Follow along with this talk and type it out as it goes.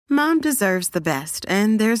Mom deserves the best,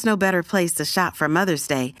 and there's no better place to shop for Mother's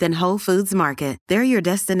Day than Whole Foods Market. They're your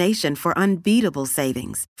destination for unbeatable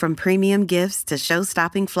savings, from premium gifts to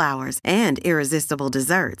show-stopping flowers and irresistible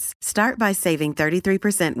desserts. Start by saving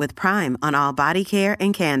 33% with Prime on all body care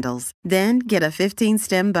and candles. Then get a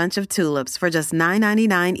 15-stem bunch of tulips for just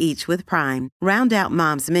 $9.99 each with Prime. Round out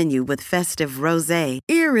Mom's menu with festive rosé,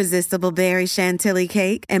 irresistible berry chantilly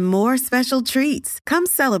cake, and more special treats. Come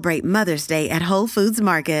celebrate Mother's Day at Whole Foods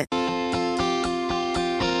Market.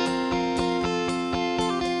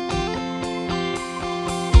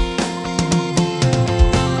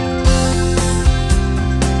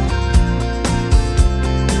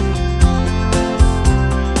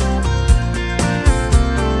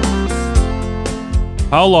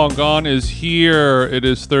 How Long Gone is here. It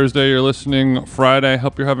is Thursday. You're listening Friday.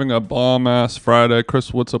 Hope you're having a bomb ass Friday.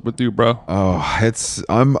 Chris, what's up with you, bro? Oh,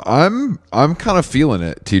 I'm kind of feeling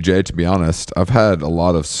it, TJ, to be honest. I've had a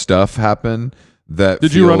lot of stuff happen that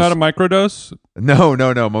Did you run out of microdose? No.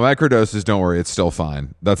 My microdoses, don't worry, it's still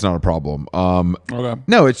fine. That's not a problem. Okay.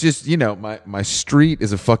 No, it's just, my street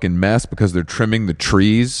is a fucking mess because they're trimming the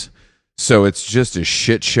trees. So it's just a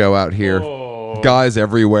shit show out here. Oh. Guys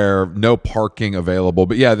everywhere, no parking available.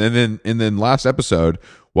 But yeah, and then last episode,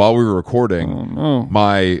 while we were recording,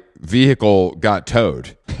 my vehicle got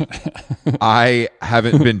towed. I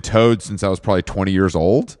haven't been towed since I was probably 20 years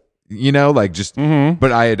old.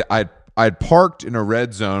 But I'd parked in a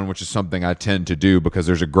red zone, which is something I tend to do because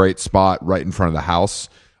there's a great spot right in front of the house.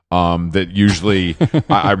 That usually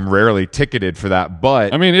I'm rarely ticketed for that.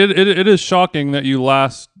 But I mean, it is shocking that you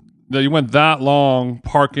went that long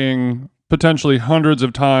parking potentially hundreds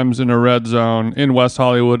of times in a red zone in West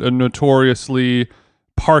Hollywood, a notoriously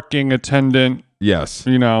parking attendant, yes,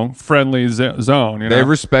 friendly zone. They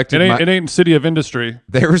respected it ain't city of industry.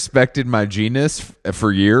 They respected my genus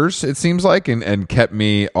for years, it seems like, and kept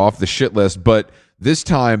me off the shit list. But this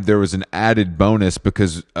time there was an added bonus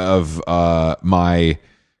because of my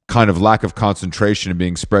kind of lack of concentration and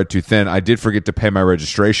being spread too thin. I did forget to pay my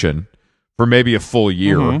registration for maybe a full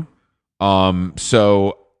year. Mm-hmm.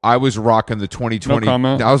 So I was rocking the 2020. No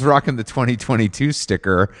comment. I was rocking the 2022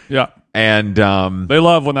 sticker. Yeah, and they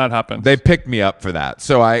love when that happens. They picked me up for that.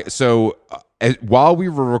 So while we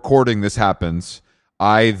were recording, this happens.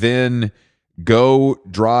 I then go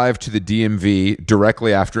drive to the DMV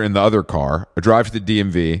directly after in the other car. I drive to the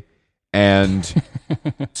DMV and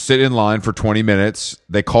sit in line for 20 minutes.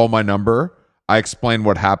 They call my number. I explain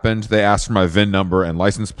what happened. They ask for my VIN number and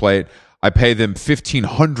license plate. I pay them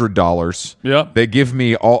 $1,500. Yeah, they give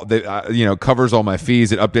me all. They covers all my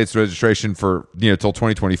fees. It updates the registration for till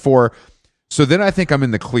 2024. So then I think I'm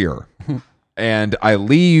in the clear, and I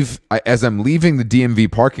leave. As I'm leaving the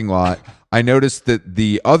DMV parking lot, I notice that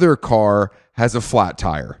the other car has a flat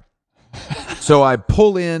tire. So I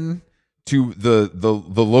pull in to the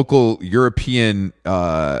local European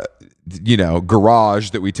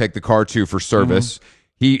garage that we take the car to for service. Mm-hmm.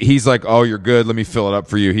 He's like, "Oh, you're good. Let me fill it up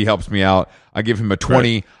for you." He helps me out. I give him a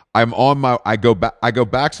 20. Right. I go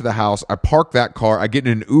back to the house. I park that car. I get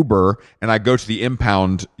in an Uber and I go to the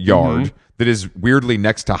impound yard that is weirdly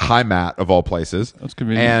next to Hi-Mat of all places. That's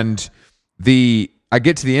convenient. And I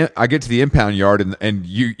get to the impound yard and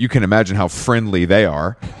you can imagine how friendly they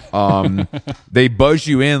are. They buzz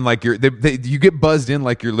you in like you get buzzed in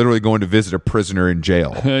like you're literally going to visit a prisoner in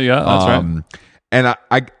jail. Yeah, that's right. And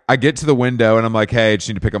I get to the window and I'm like, "Hey, I just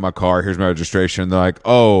need to pick up my car. Here's my registration." And they're like,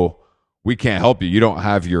 "Oh, we can't help you. You don't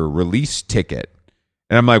have your release ticket."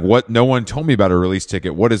 And I'm like, "What? No one told me about a release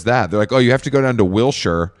ticket. What is that?" They're like, "Oh, you have to go down to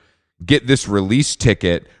Wilshire, get this release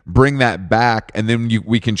ticket, bring that back, and then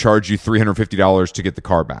we can charge you $350 to get the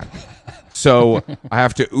car back." So I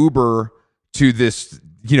have to Uber to this,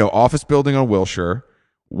 office building on Wilshire,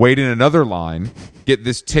 wait in another line, get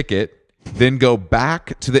this ticket, then go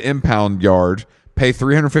back to the impound yard, pay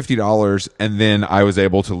 $350, and then I was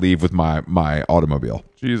able to leave with my automobile.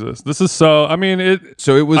 Jesus, this is so. I mean, it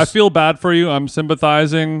was. I feel bad for you. I'm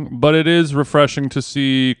sympathizing, but it is refreshing to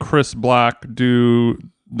see Chris Black do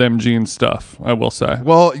them Gene stuff, I will say.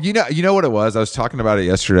 Well, you know what it was. I was talking about it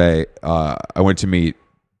yesterday. I went to meet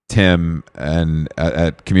Tim and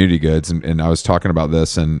at Community Goods, and I was talking about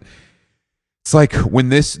this, and it's like when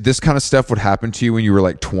this kind of stuff would happen to you when you were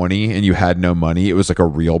like 20 and you had no money, it was like a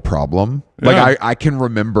real problem. Yeah. Like I can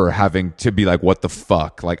remember having to be like, "What the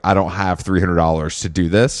fuck? Like I don't have $300 to do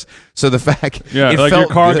this." So the fact, like your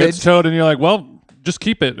car gets towed and you're like, "Well, just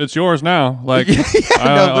keep it. It's yours now." Like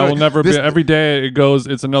I will never be. Every day it goes,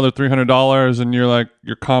 it's another $300, and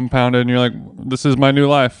you're compounded, and you're like, "This is my new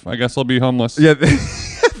life. I guess I'll be homeless." Yeah,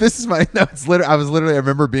 this is my. No, it's literally. I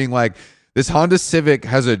remember being like, this Honda Civic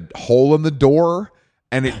has a hole in the door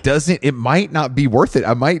and it might not be worth it.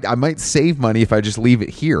 I might save money if I just leave it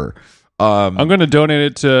here. I'm going to donate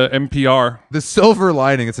it to NPR. The silver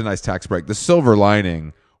lining, it's a nice tax break. The silver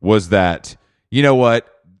lining was that, you know what?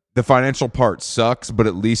 The financial part sucks, but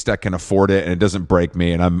at least I can afford it and it doesn't break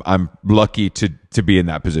me. And I'm lucky to be in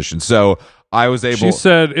that position. So I was able. She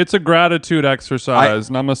said it's a gratitude exercise.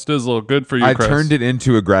 Namastizzle. Good for you, Chris. I turned it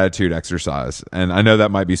into a gratitude exercise. And I know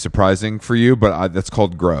that might be surprising for you, but that's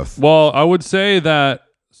called growth. Well, I would say that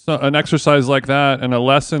an exercise like that and a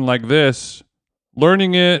lesson like this,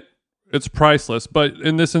 learning it, it's priceless. But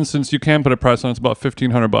in this instance, you can put a price on it. It's about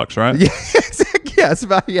 $1,500, right?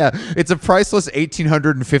 Yeah, it's a priceless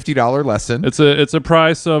 $1,850 lesson. It's a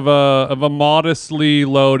price of a modestly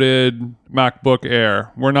loaded MacBook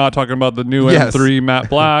Air. We're not talking about the new M3 matte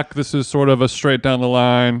black. This is sort of a straight down the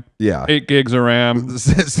line. Yeah, 8 gigs of RAM.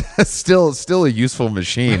 still a useful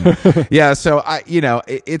machine. Yeah, so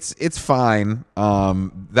it's fine.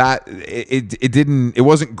 It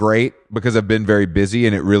wasn't great because I've been very busy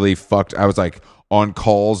and it really fucked. I was like on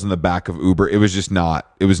calls in the back of Uber. It was not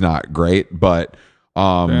great, but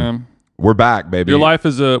we're back, baby. Your life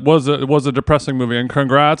was a depressing movie, and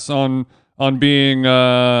congrats on being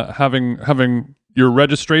having your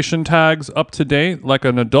registration tags up to date like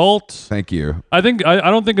an adult. Thank you. I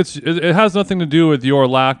don't think it has nothing to do with your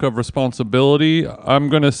lack of responsibility. I'm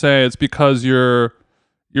gonna say it's because you're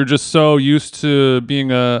just so used to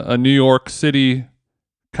being a New York City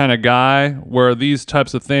kind of guy where these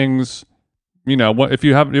types of things, if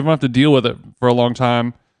you don't have to deal with it for a long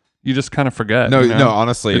time, you just kind of forget. No,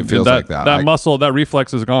 honestly, it feels like that. That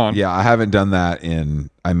reflex is gone. Yeah, I haven't done that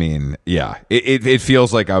it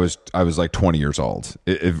feels like I was like 20 years old.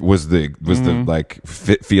 It was the like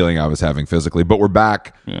feeling I was having physically. But we're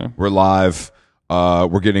back. Yeah. We're live.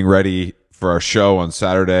 We're getting ready for our show on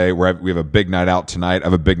Saturday. We have a big night out tonight. I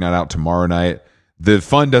have a big night out tomorrow night. The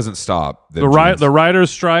fun doesn't stop. The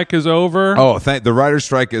writer's strike is over. Oh, the writer's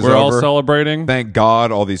strike is over. We're all celebrating. Thank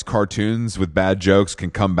God all these cartoons with bad jokes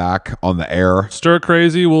can come back on the air. Stir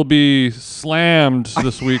Crazy will be slammed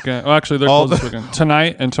this weekend. Oh, actually, they're closed this weekend.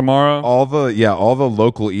 Tonight and tomorrow. All the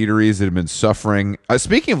local eateries that have been suffering.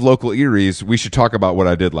 Speaking of local eateries, we should talk about what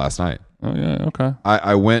I did last night. Oh, yeah, okay.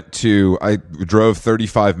 I drove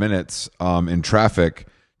 35 minutes in traffic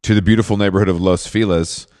to the beautiful neighborhood of Los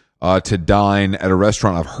Feliz to dine at a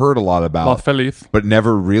restaurant I've heard a lot about, but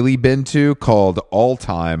never really been to, called All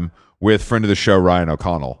Time, with friend of the show, Ryan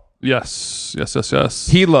O'Connell. Yes.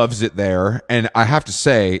 He loves it there, and I have to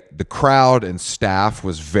say, the crowd and staff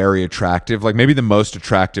was very attractive, like maybe the most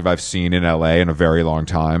attractive I've seen in LA in a very long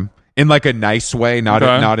time, in like a nice way,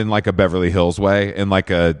 not in like a Beverly Hills way, in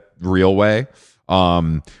like a real way.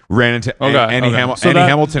 Ran into Annie Hamilton. Annie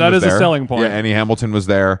Hamilton that was is there. A selling point. Yeah, Annie Hamilton was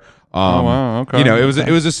there. Oh, wow. Okay.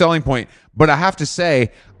 It was a selling point. But I have to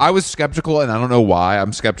say, I was skeptical, and I don't know why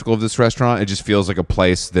I'm skeptical of this restaurant. It just feels like a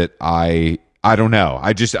place that I don't know.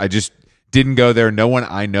 I just didn't go there. No one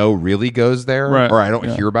I know really goes there, right. Or I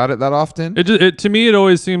don't hear about it that often. To me, it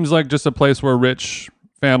always seems like just a place where rich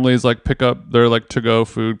families like pick up their like to-go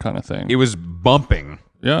food kind of thing. It was bumping.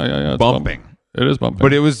 Yeah. Bumping. It is bumping.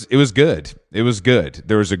 But it was good. It was good.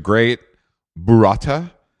 There was a great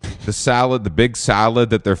burrata. The salad, the big salad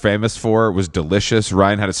that they're famous for, was delicious.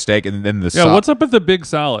 Ryan had a steak, and then what's up with the big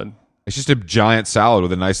salad? It's just a giant salad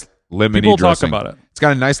with a nice lemony People dressing. Talk about it. It's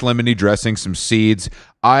got a nice lemony dressing, some seeds.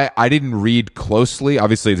 I didn't read closely.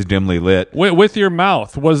 Obviously, it's dimly lit. With your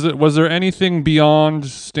mouth, was there anything beyond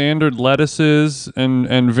standard lettuces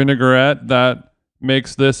and vinaigrette that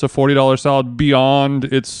makes this a $40 salad beyond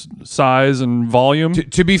its size and volume?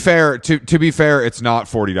 To be fair, it's not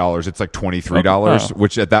 $40. It's like $23,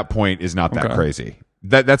 which at that point is not that crazy.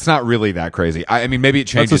 That's not really that crazy. I mean, maybe it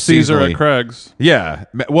changes. That's a Caesar seasonally. At Craig's. Yeah.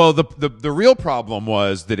 Well, the real problem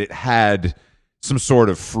was that it had some sort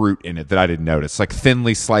of fruit in it that I didn't notice, like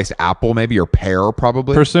thinly sliced apple, maybe, or pear,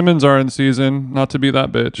 probably. Persimmons are in season. Not to be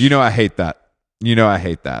that bitch. I hate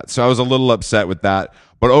that. So I was a little upset with that.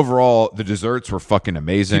 But overall, the desserts were fucking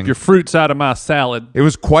amazing. Keep your fruits out of my salad. It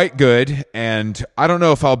was quite good, and I don't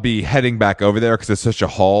know if I'll be heading back over there because it's such a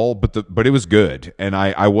haul, but it was good, and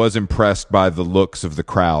I was impressed by the looks of the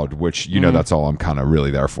crowd, which, that's all I'm kind of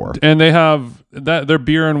really there for. And they have their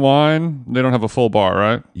beer and wine. They don't have a full bar,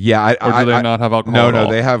 right? Yeah. Or do they not have alcohol? No,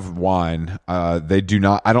 they have wine. They do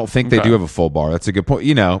not. I don't think they do have a full bar. That's a good point.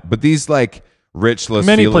 But these like rich Los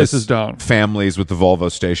Many Feliz places don't. Families with the Volvo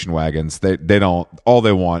station wagons, they don't, all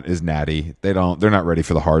they want is natty. They're not ready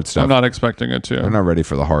for the hard stuff. I'm not expecting it to. They're not ready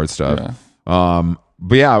for the hard stuff. Yeah.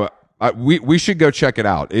 But yeah, We should go check it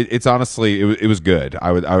out. It's honestly it was good.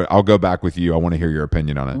 I'll go back with you. I want to hear your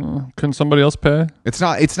opinion on it. Can somebody else pay? It's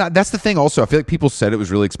not. That's the thing. Also, I feel like people said it was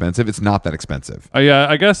really expensive. It's not that expensive. Yeah,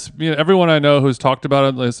 I guess everyone I know who's talked about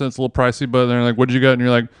it, they said it's a little pricey, but they're like, "What'd you get?" And you're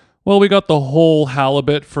like, "Well, we got the whole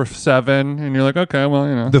halibut for $7," and you're like, "Okay,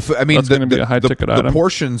 well, that's going to be a high ticket item." The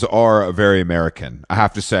portions are very American. I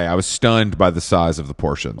have to say, I was stunned by the size of the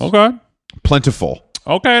portions. Okay, plentiful.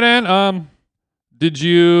 Okay, then. Did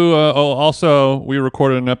you? Also, we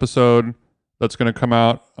recorded an episode that's going to come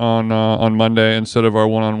out on Monday instead of our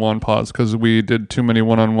one-on-one pods because we did too many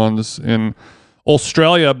one-on-ones in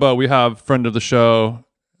Australia. But we have friend of the show,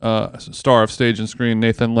 star of stage and screen,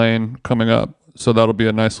 Nathan Lane, coming up, so that'll be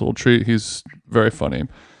a nice little treat. He's very funny.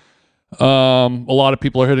 A lot of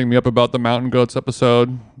people are hitting me up about the Mountain Goats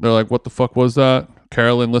episode. They're like, "What the fuck was that?"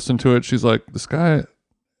 Carolyn listened to it. She's like, "This guy,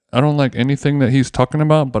 I don't like anything that he's talking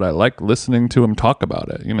about, but I like listening to him talk about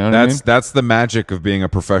it." You know what I mean? That's the magic of being a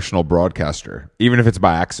professional broadcaster, even if it's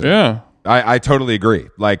by accident. Yeah. I totally agree.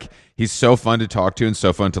 Like, he's so fun to talk to and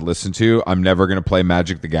so fun to listen to. I'm never going to play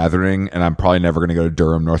Magic the Gathering, and I'm probably never going to go to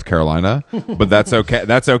Durham, North Carolina, but that's okay.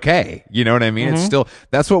 That's okay. You know what I mean? It's still,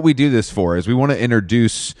 that's what we do this for, is we want to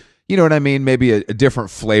introduce, you know what I mean, maybe a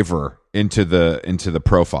different flavor into the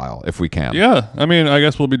profile if we can. Yeah, I mean, I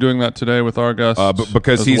guess we'll be doing that today with our guest, but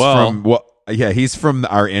because he's he's from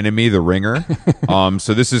our enemy, the Ringer.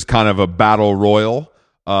 So this is kind of a battle royal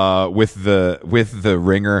with the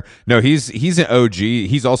Ringer. No, he's an OG.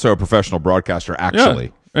 He's also a professional broadcaster, actually.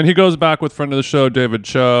 Yeah. And he goes back with friend of the show, David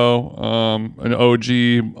Cho, an OG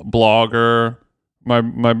blogger.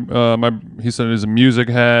 He said he's a music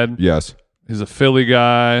head. Yes. He's a Philly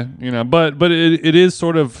guy, but it is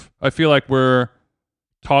sort of, I feel like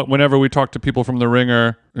whenever we talk to people from the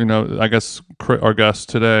Ringer, I guess our guest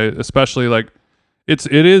today, especially, like it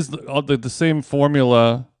is the same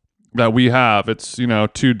formula that we have. It's,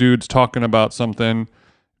 two dudes talking about something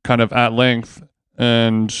kind of at length,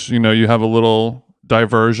 and, you have a little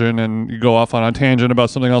diversion and you go off on a tangent about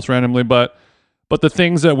something else randomly, but the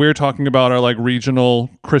things that we're talking about are like regional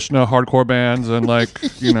Krishna hardcore bands and like,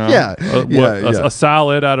 a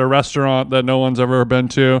salad at a restaurant that no one's ever been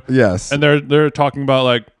to. Yes. And they're talking about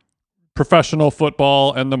like professional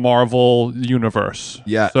football and the Marvel universe.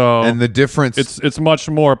 Yeah. So and the difference, it's much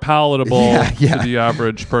more palatable to the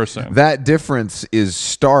average person. That difference is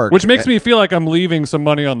stark. Which makes me feel like I'm leaving some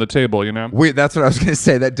money on the table, That's what I was going to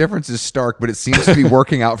say. That difference is stark, but it seems to be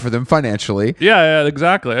working out for them financially. Yeah,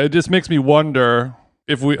 exactly. It just makes me wonder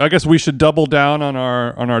if I guess we should double down on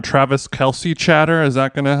our Travis Kelce chatter. Is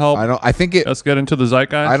that going to help? Let's get into the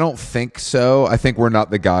zeitgeist. I don't think so. I think we're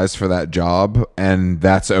not the guys for that job, and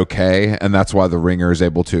that's okay. And that's why the Ringer is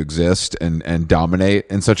able to exist and dominate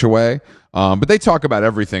in such a way. But they talk about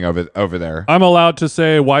everything of it over there. I'm allowed to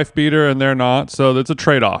say wife beater, and they're not, so it's a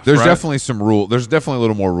trade-off. There's right? definitely some rule. There's definitely a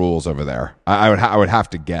little more rules over there. I would have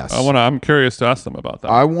to guess. I'm curious to ask them about that.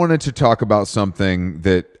 I wanted to talk about something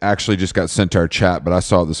that actually just got sent to our chat, but I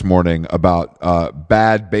saw it this morning about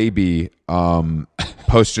Bad Baby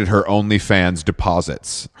posted her OnlyFans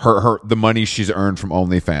deposits, the money she's earned from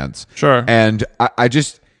OnlyFans. Sure. And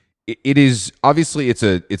it is obviously it's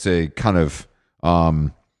a kind of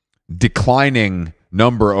declining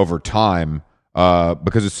number over time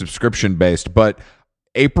because it's subscription based, but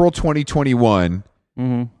April 2021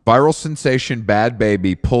 viral sensation Bad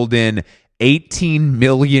Baby pulled in $18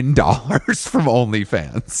 million from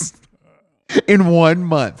OnlyFans in 1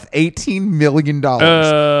 month. $18 million.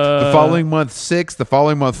 The following month 6, the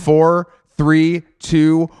following month 4, 3,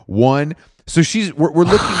 2, 1. So we're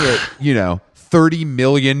looking at $30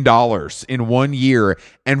 million in 1 year,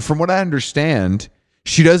 and from what I understand,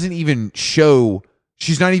 she doesn't even show.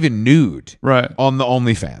 She's not even nude, right, on the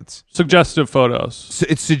OnlyFans. Suggestive photos. So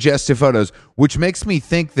it's suggestive photos, which makes me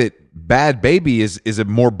think that Bad Baby is a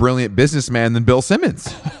more brilliant businessman than Bill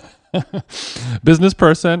Simmons. Business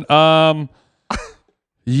person.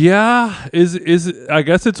 Yeah, is I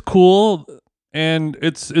guess it's cool, and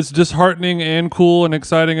it's disheartening and cool and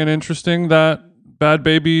exciting and interesting that Bad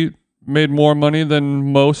Baby made more money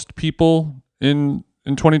than most people in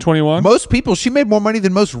 2021. Most people, she made more money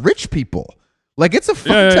than most rich people. Like, it's a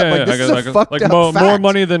fucked up. Like, this is a fucked up fact. More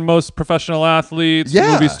money than most professional athletes,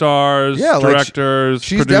 movie stars, directors,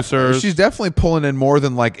 producers. She's definitely pulling in more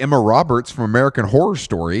than like Emma Roberts from American Horror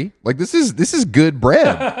Story. Like, this is good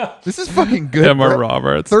bread. This is fucking good. Emma bread.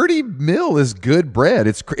 Roberts. 30 mil is good bread.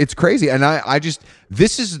 It's crazy, and I just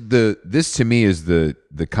this to me is the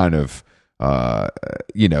kind of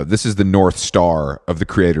this is the North Star of the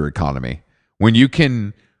creator economy. When you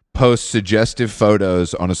can post suggestive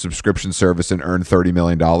photos on a subscription service and earn $30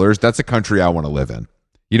 million, that's a country I want to live in.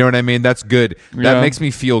 You know what I mean? That's good. That Yeah. makes me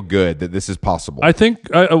feel good that this is possible. I think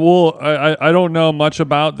I don't know much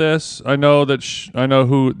about this. I know that she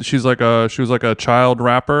was like a child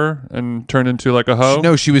rapper and turned into like a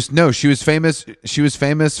hoe. She was famous. She was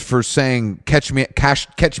famous for saying "Catch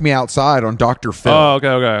me outside" on Dr. Phil. Oh,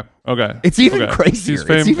 okay. It's even crazier.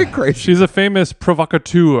 It's even crazier. She's a famous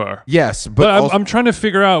provocateur. Yes, But I'm trying to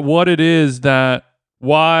figure out what it is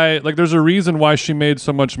why, like, there's a reason why she made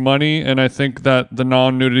so much money, and I think that the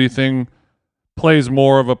non-nudity thing plays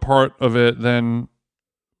more of a part of it than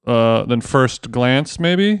first glance,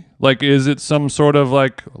 maybe. Like, is it some sort of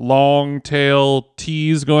like long tail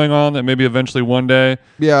tease going on that maybe eventually one day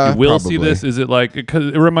you will see this? Is it like, because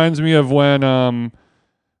it reminds me of when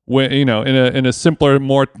in a simpler,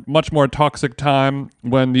 much more toxic time,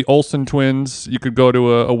 when the Olsen twins, you could go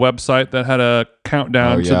to a website that had a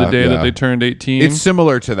countdown to the day that they turned 18. It's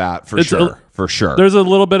similar to that for sure. There's a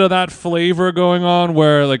little bit of that flavor going on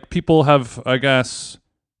where like people have, I guess,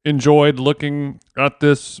 enjoyed looking at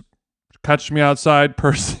this Catch Me Outside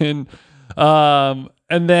person. And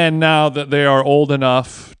then now that they are old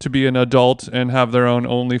enough to be an adult and have their own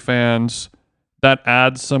OnlyFans, that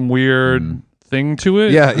adds some weird thing to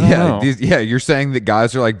it. You're saying that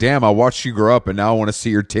guys are like, damn, I watched you grow up and now I want to see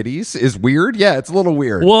your titties is weird. Yeah, it's a little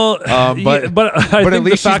weird. Well, but I think at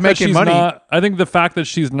least she's making money. I think the fact that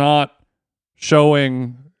she's not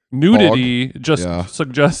showing nudity,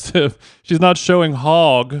 suggestive. She's not showing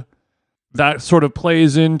hog. That sort of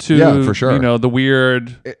plays into for sure. The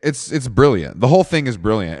weird. It's brilliant. The whole thing is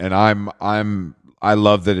brilliant, and I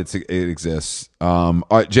love that it exists. All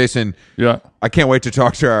right, Jason. Yeah, I can't wait to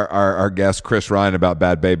talk to our guest Chris Ryan about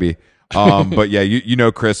Bad Baby. But yeah, you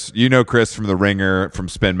know Chris from The Ringer, from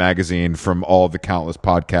Spin Magazine, from all the countless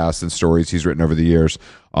podcasts and stories he's written over the years.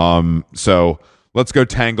 So let's go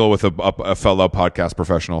tangle with a fellow podcast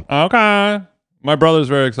professional. Okay, my brother's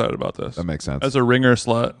very excited about this. That makes sense. As a Ringer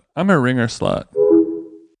slut, I'm a Ringer slut.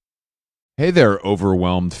 Hey there,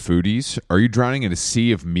 overwhelmed foodies. Are you drowning in a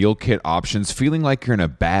sea of meal kit options, feeling like you're in a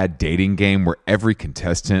bad dating game where every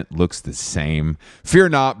contestant looks the same? Fear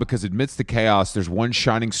not, because amidst the chaos, there's one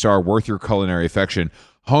shining star worth your culinary affection.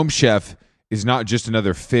 Home Chef is not just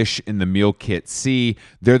another fish in the meal kit sea.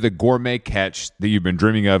 They're the gourmet catch that you've been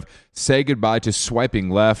dreaming of. Say goodbye to swiping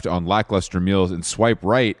left on lackluster meals and swipe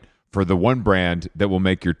right for the one brand that will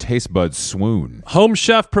make your taste buds swoon. Home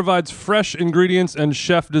Chef provides fresh ingredients and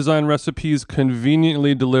chef-design recipes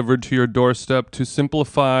conveniently delivered to your doorstep to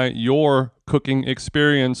simplify your cooking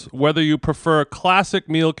experience. Whether you prefer classic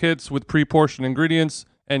meal kits with pre-portioned ingredients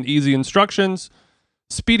and easy instructions,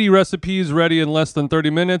 speedy recipes ready in less than 30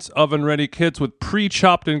 minutes, oven-ready kits with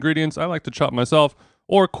pre-chopped ingredients, I like to chop myself,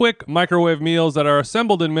 or quick microwave meals that are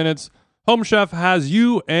assembled in minutes, Home Chef has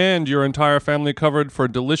you and your entire family covered for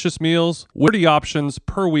delicious meals, witty options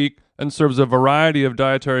per week, and serves a variety of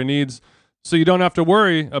dietary needs, so you don't have to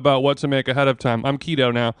worry about what to make ahead of time. I'm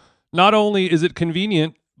keto now. Not only is it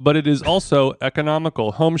convenient, but it is also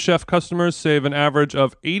economical. Home Chef customers save an average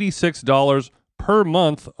of $86 per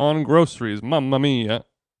month on groceries. Mamma mia.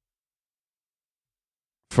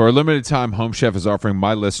 For a limited time, Home Chef is offering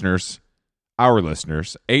our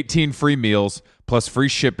listeners, 18 free meals plus free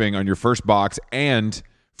shipping on your first box and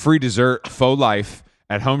free dessert for life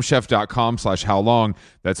at homechef.com/howlong.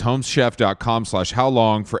 That's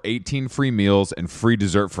homechef.com/howlong for 18 free meals and free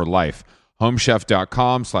dessert for life.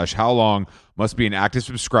 Homechef.com/howlong. Must be an active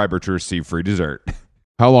subscriber to receive free dessert.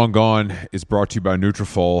 How Long Gone is brought to you by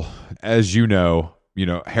Nutrafol. As you know,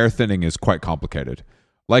 hair thinning is quite complicated.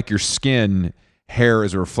 Like your skin, hair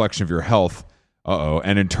is a reflection of your health.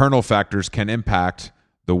 And internal factors can impact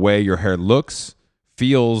the way your hair looks,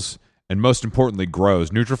 feels, and most importantly, grows.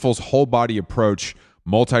 Nutrafol's whole body approach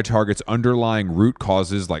multi-targets underlying root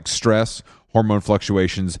causes like stress, hormone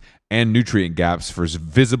fluctuations, and nutrient gaps for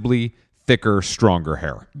visibly thicker, stronger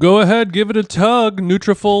hair. Go ahead, give it a tug.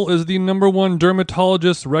 Nutrafol is the #1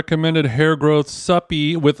 dermatologist recommended hair growth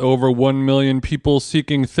suppy with over 1 million people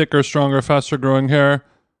seeking thicker, stronger, faster growing hair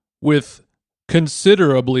with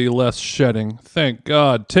considerably less shedding. Thank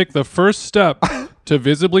God. Take the first step to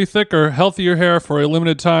visibly thicker, healthier hair for a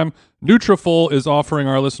limited time. Nutrafol is offering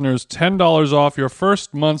our listeners $10 off your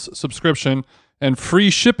first month's subscription and free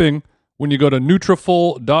shipping when you go to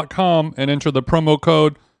Nutrafol.com and enter the promo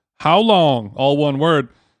code HOWLONG, all one word.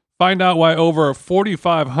 Find out why over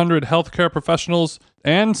 4,500 healthcare professionals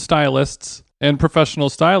and stylists and professional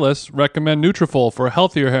stylists recommend Nutrafol for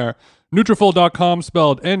healthier hair. Nutrafol.com,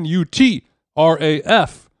 spelled Nutrafol.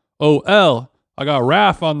 I got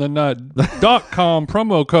RAF on the nut. .com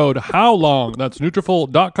promo code how long. That's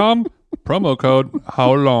Nutrafol.com promo code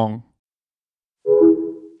how long.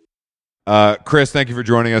 Chris, thank you for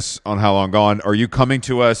joining us on How Long Gone. Are you coming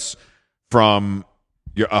to us from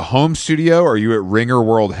a home studio? Or are you at Ringer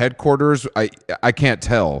World headquarters? I can't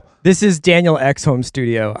tell. This is Daniel X home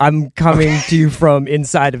studio. I'm coming to you from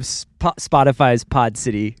inside of Spotify's Pod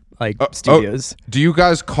City studios. Do you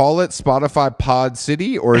guys call it Spotify Pod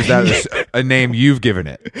City, or is that a name you've given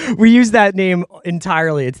it? We use that name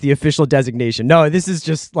entirely. It's the official designation. No, this is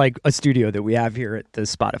just like a studio that we have here at the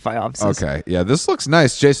Spotify offices. Okay, yeah, this looks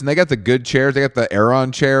nice, Jason. They got the good chairs. They got the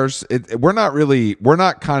Aeron chairs. We're not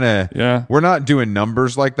doing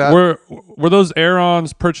numbers like that. Were those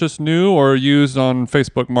Aerons purchased new or used on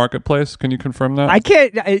Facebook Marketplace? Can you confirm that?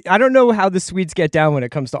 I don't know how the Swedes get down when it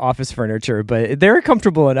comes to office furniture, but they're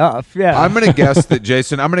comfortable enough. Yeah. I'm going to guess that,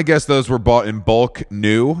 Jason, those were bought in bulk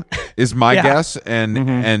new is my guess.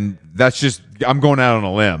 And that's just, I'm going out on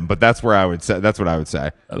a limb, but that's what I would say.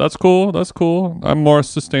 That's cool. I'm more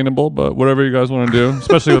sustainable, but whatever you guys want to do,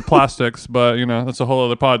 especially with plastics, but that's a whole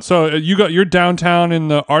other pod. So you're downtown in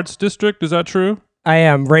the Arts District. Is that true? I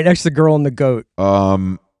am, right next to Girl and the Goat.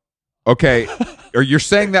 Okay. Or you're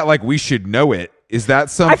saying that like we should know it. Is that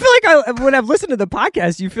something? I feel like when I've listened to the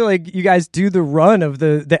podcast, you feel like you guys do the run of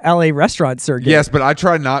the LA restaurant circuit. Yes, but I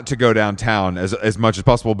try not to go downtown as much as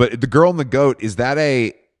possible. But the Girl and the Goat, is that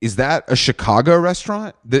a Chicago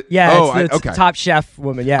restaurant? It's Top Chef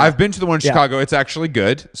woman. Yeah, I've been to the one in Chicago. It's actually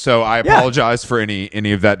good. So I apologize for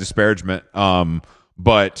any of that disparagement.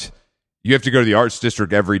 But you have to go to the Arts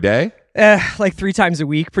District every day? Like 3 times a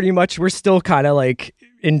week, pretty much. We're still kind of like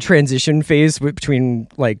in transition phase between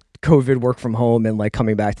like COVID work from home and like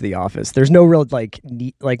coming back to the office. There's no real like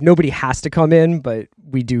nobody has to come in, but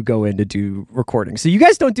we do go in to do recording. So you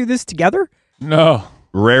guys don't do this together? No.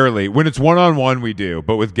 Rarely. When it's one-on-one, we do.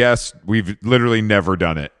 But with guests, we've literally never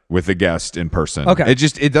done it with a guest in person. Okay.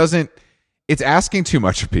 It's asking too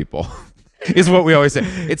much of people. Is what we always say.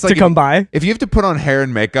 It's like to come by. If you have to put on hair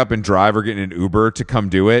and makeup and drive or get in an Uber to come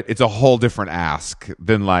do it, it's a whole different ask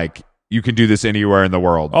than like you can do this anywhere in the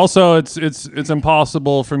world. Also, it's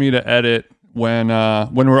impossible for me to edit when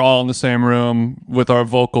we're all in the same room with our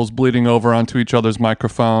vocals bleeding over onto each other's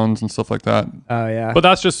microphones and stuff like that. Oh yeah. But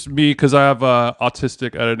that's just me because I have a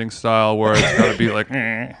autistic editing style where it's got to be like,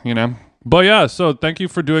 But yeah, so thank you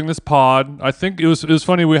for doing this pod. I think it was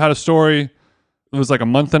funny. We had a story. It was like a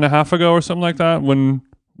month and a half ago or something like that when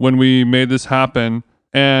we made this happen.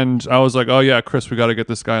 And I was like, oh yeah, Chris, we got to get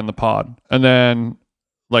this guy in the pod. And then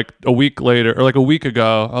like a week later or like a week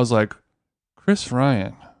ago, I was like, Chris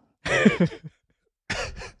Ryan.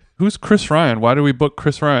 Who's Chris Ryan? Why do we book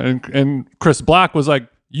Chris Ryan? And Chris Black was like,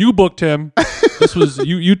 you booked him. This was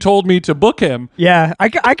you told me to book him. Yeah, I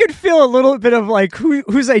could feel a little bit of like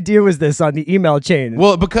whose idea was this on the email chain?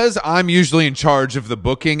 Well, because I'm usually in charge of the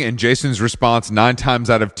booking, and Jason's response 9 times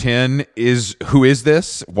out of 10 is, "Who is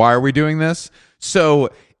this? Why are we doing this?" So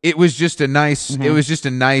it was just a nice. It was just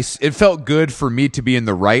a nice. It felt good for me to be in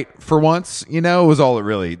the right for once. It was all it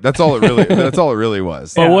really. That's all it really. That's all it really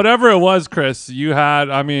was. But whatever it was, Chris, you had.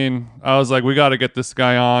 I mean, I was like, we got to get this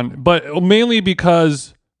guy on, but mainly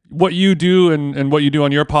because what you do and what you do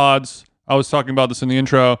on your pods, I was talking about this in the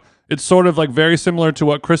intro, it's sort of like very similar to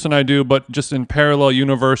what Chris and I do, but just in parallel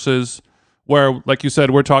universes where, like you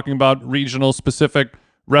said, we're talking about regional specific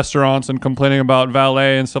restaurants and complaining about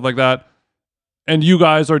valet and stuff like that. And you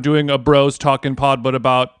guys are doing a Bros Talking pod, but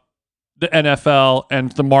about the NFL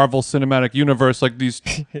and the Marvel Cinematic Universe, like these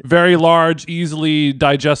very large, easily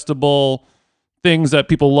digestible things that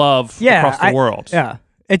people love across the world. Yeah.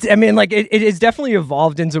 It is definitely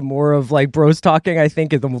evolved into more of like Bros Talking. I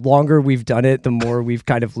think the longer we've done it, the more we've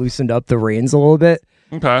kind of loosened up the reins a little bit.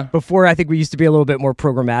 Okay. Before, I think we used to be a little bit more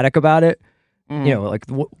programmatic about it. Like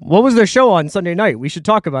what was their show on Sunday night? We should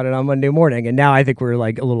talk about it on Monday morning. And now I think we're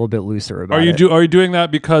like a little bit looser about it. Are you doing that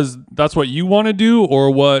because that's what you want to do,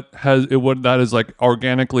 or what that is like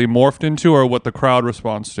organically morphed into, or what the crowd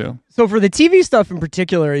responds to? So for the TV stuff in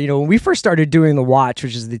particular, when we first started doing The Watch,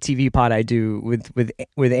 which is the TV pod I do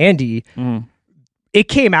with Andy, it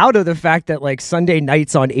came out of the fact that like Sunday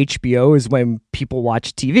nights on HBO is when people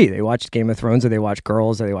watch TV. They watch Game of Thrones, or they watch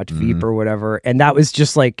Girls, or they watch Veep or whatever. And that was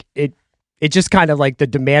just like it just kind of like the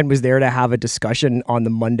demand was there to have a discussion on the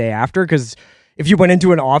Monday after, because if you went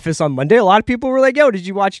into an office on Monday, a lot of people were like, yo, did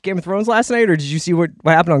you watch Game of Thrones last night? Or did you see what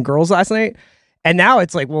happened on Girls last night? And now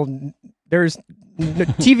it's like, well,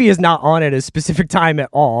 TV is not on at a specific time at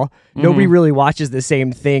all. Nobody really watches the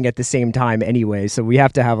same thing at the same time anyway. So we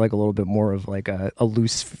have to have like a little bit more of like a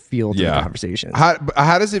loose feel to the conversation. How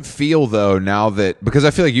does it feel though now that, because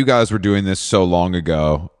I feel like you guys were doing this so long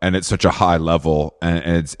ago and it's such a high level and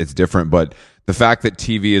it's different, but the fact that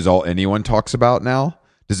TV is all anyone talks about now,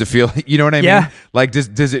 Does it feel, you know what I Yeah. mean? Like, does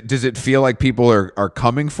it feel like people are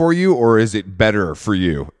coming for you, or is it better for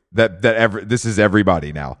you that this is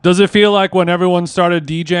everybody now? Does it feel like when everyone started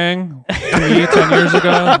DJing to me 10 years ago?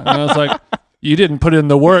 And I was like, you didn't put in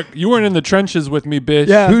the work. You weren't in the trenches with me, bitch.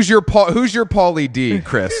 Yeah. Who's your Pauly D,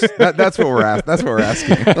 Chris? That's what we're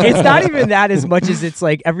asking. It's not even that as much as it's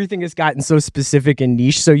like everything has gotten so specific and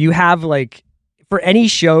niche. So you have like, for any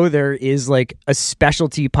show, there is like a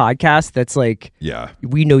specialty podcast that's like, Yeah.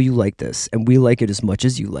 we know you like this and we like it as much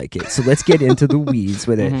as you like it. So let's get into the weeds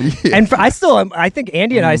with it. And I think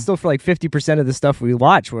Andy and I still, for like 50% of the stuff we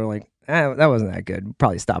watch, we're like, that wasn't that good.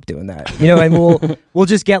 Probably stop doing that. You know, and we'll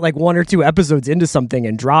just get like 1 or 2 episodes into something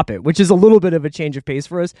and drop it, which is a little bit of a change of pace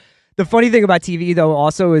for us. The funny thing about TV though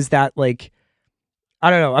also is that like, I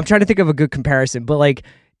don't know, I'm trying to think of a good comparison, but like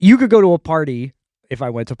you could go to a party, if I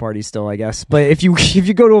went to parties still, I guess. But if you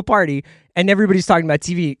go to a party and everybody's talking about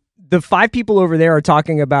TV, the 5 people over there are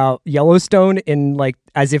talking about Yellowstone in like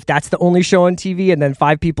as if that's the only show on TV, and then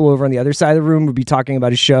 5 people over on the other side of the room would be talking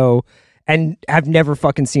about a show and have never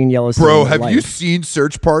fucking seen Yellowstone. Bro, in their have life. you seen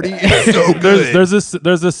Search Party? It's so good.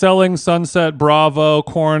 There's a Selling Sunset Bravo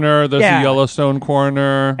corner. There's Yeah. a Yellowstone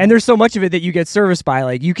corner. And there's so much of it that you get serviced by.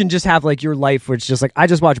 Like you can just have like your life, which is just like I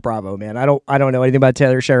just watch Bravo, man. I don't know anything about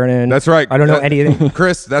Taylor Sheridan. That's right. I don't know anything.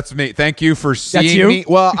 Chris, that's me. Thank you for seeing you? me.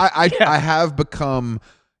 Well, I have become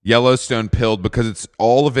Yellowstone pilled because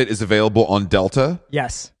all of it is available on Delta.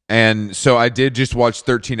 Yes. And so I did just watch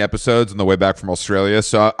 13 episodes on the way back from Australia.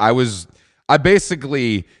 So I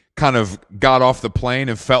basically kind of got off the plane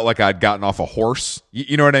and felt like I'd gotten off a horse.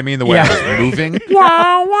 You know what I mean? The way I was moving.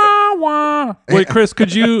 Wah, wah, wah. Wait, Chris,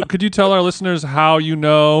 could you tell our listeners how you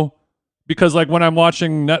know? Because like when I'm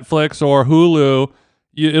watching Netflix or Hulu,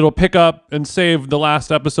 it'll pick up and save the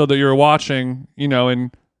last episode that you're watching, you know,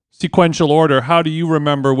 in sequential order. How do you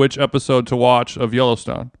remember which episode to watch of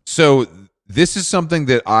Yellowstone? So this is something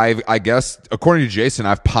that I guess, according to Jason,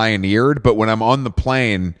 I've pioneered. But when I'm on the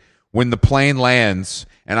plane, when the plane lands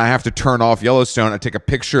and I have to turn off Yellowstone, I take a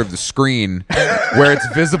picture of the screen where it's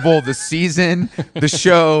visible the season, the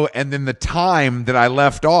show, and then the time that I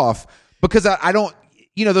left off, because I don't,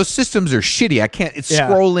 you know, those systems are shitty. It's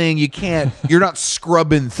scrolling. You're not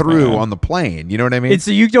scrubbing through on the plane. You know what I mean? And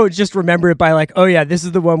so you don't just remember it by like, oh yeah, this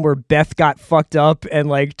is the one where Beth got fucked up and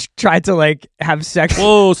like tried to like have sex.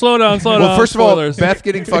 Whoa, slow down. Well, first Spoilers. of all, Beth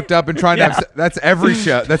getting fucked up and trying to have that's every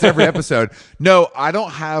show. That's every episode. No, I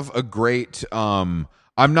don't have a great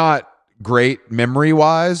I'm not great memory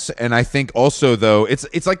wise, and I think also though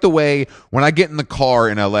it's like the way when I get in the car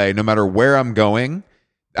in LA, no matter where I'm going,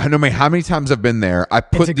 no matter how many times I've been there, I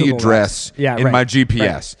put the Google address Maps. in my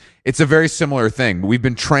GPS. It's a very similar thing. We've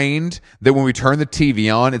been trained that when we turn the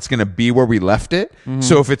TV on, it's going to be where we left it.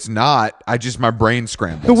 So if it's not, my brain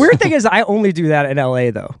scrambles. The weird thing is I only do that in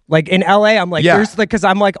LA though. Like in LA, I'm like, there's like, cause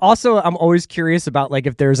I'm like, also I'm always curious about like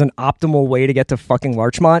if there's an optimal way to get to fucking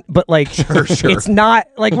Larchmont, but like, Sure. it's not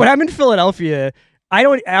like when I'm in Philadelphia, I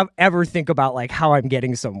don't ever think about like how I'm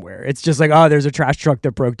getting somewhere. It's just like, oh, there's a trash truck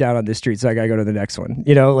that broke down on this street, so I gotta go to the next one.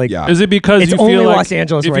 You know, like, Is it because It's you only feel like Los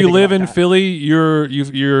Angeles if where I you think live about in that. Philly,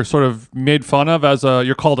 you're sort of made fun of as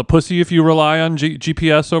you're called a pussy if you rely on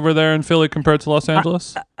GPS over there in Philly compared to Los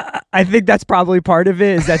Angeles? I think that's probably part of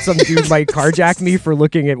it, is that some dude might carjack me for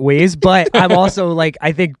looking at Waze. But I'm also like,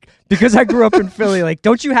 I think because I grew up in Philly, like,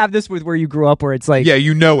 don't you have this with where you grew up where it's like, Yeah,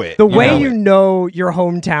 you know it. the way you it. know your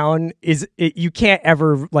hometown is you can't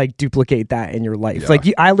ever like duplicate that in your life. Yeah. Like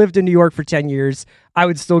I lived in New York for 10 years. I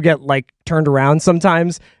would still get like turned around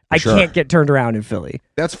sometimes. I Sure. can't get turned around in Philly.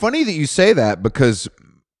 That's funny that you say that because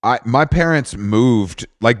my parents moved,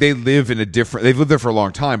 like they've lived there for a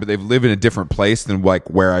long time, but they've lived in a different place than like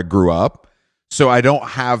where I grew up. So I don't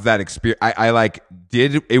have that experience.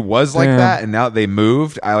 It was like that, and now that they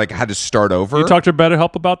moved, I like had to start over. You talk to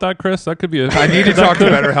BetterHelp about that, Chris? That could be I need to talk to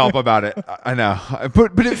BetterHelp about it. I know,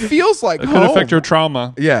 but it feels like It home. could affect your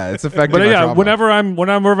trauma. Yeah, it's affecting But my yeah, trauma.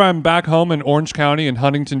 whenever I'm back home in Orange County in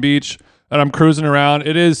Huntington Beach and I'm cruising around,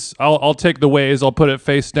 I'll take the Waze, I'll put it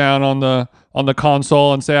face down on the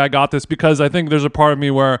console and say I got this, because I think there's a part of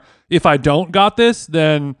me where if I don't got this,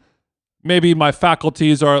 then maybe my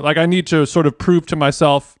faculties are like, I need to sort of prove to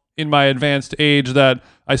myself in my advanced age that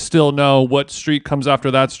I still know what street comes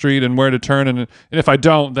after that street and where to turn, and if I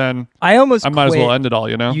don't, then I might as well quit end it all,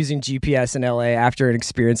 you know? using GPS in LA after an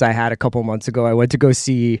experience I had a couple months ago. I went to go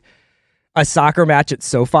see a soccer match at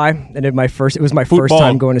SoFi, and it was my first Football.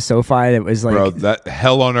 time going to SoFi, and it was like, Bro, that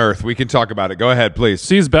hell on earth. We can talk about it. Go ahead, please.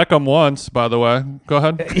 Sees Beckham once, by the way. Go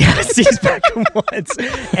ahead. yeah, sees Beckham once,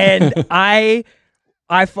 and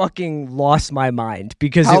I fucking lost my mind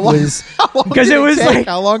because How it long- was How long because did it was take? like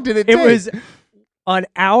How long did it it take? was an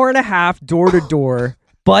hour and a half door to door,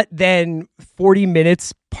 but then 40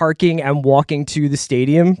 minutes parking and walking to the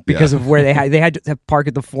stadium because of where they had to park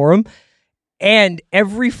at the Forum. And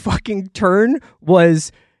every fucking turn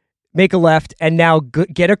was make a left and now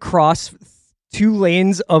get across 2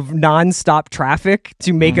 lanes of nonstop traffic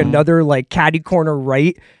to make another like catty corner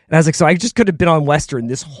right. And I was like, so I just could have been on Western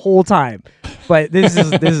this whole time. But this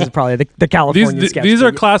is probably the California sketch. These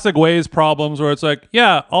are classic Waze problems where it's like,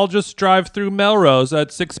 yeah, I'll just drive through Melrose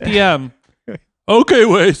at 6 p.m. Okay,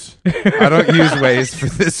 Waze. I don't use Waze for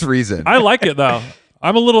this reason. I like it though.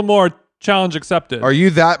 I'm a little more challenge accepted. Are you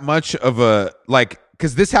that much of a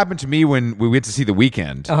because this happened to me when we went to see The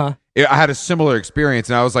Weeknd. I had a similar experience,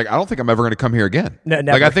 and I was like, I don't think I'm ever going to come here again. No,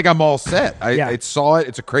 never. Like, I think I'm all set. I saw it.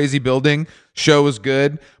 It's a crazy building. Show was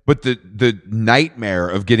good, but the nightmare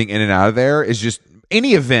of getting in and out of there is just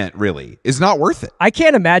any event really is not worth it. I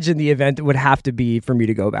can't imagine the event would have to be for me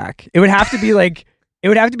to go back. It would have to be like. It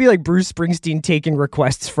would have to be like Bruce Springsteen taking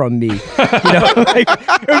requests from me.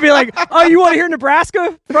 It would be like, oh, you want to hear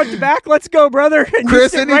Nebraska front to back? Let's go, brother. And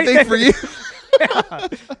Chris, anything for you?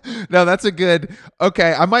 No, that's a good.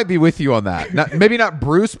 Okay, I might be with you on that. Maybe not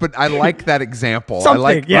Bruce, but I like that example. Something, I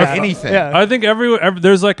like anything. Yeah. I think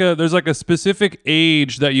there's like a specific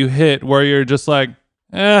age that you hit where you're just like,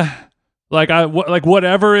 like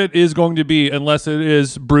whatever it is going to be, unless it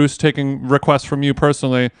is Bruce taking requests from you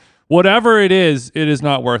personally. Whatever it is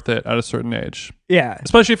not worth it at a certain age. Yeah.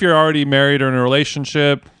 Especially if you're already married or in a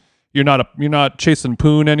relationship. You're not chasing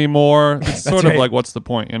poon anymore. It's sort of like, what's the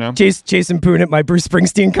point, you know? Chasing poon at my Bruce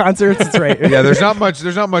Springsteen concerts. That's right. Yeah, there's not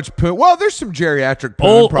much poon. Well, there's some geriatric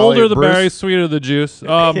poon. Older the Bruce. berry, sweeter the juice.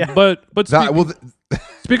 But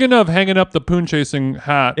speaking of hanging up the poon chasing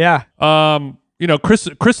hat. Yeah. Chris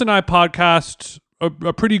and I podcast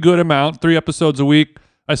a pretty good amount, 3 episodes a week.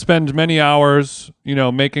 I spend many hours,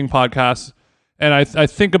 making podcasts, and I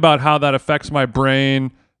think about how that affects my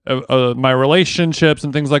brain, my relationships,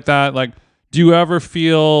 and things like that. Like, do you ever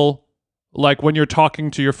feel like when you're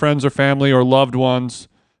talking to your friends or family or loved ones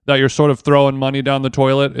that you're sort of throwing money down the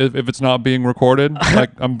toilet if it's not being recorded?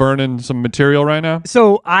 Like, I'm burning some material right now.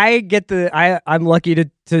 So I'm lucky to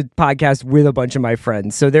podcast with a bunch of my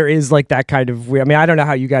friends. So there is like that kind of weird. I mean, I don't know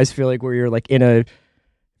how you guys feel like where you're like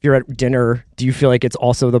if you're at dinner, do you feel like it's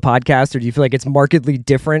also the podcast, or do you feel like it's markedly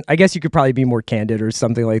different? I guess you could probably be more candid or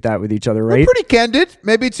something like that with each other, right? We're pretty candid,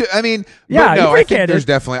 maybe too. I mean, yeah, no, I think candid. There's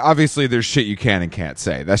definitely, obviously, there's shit you can and can't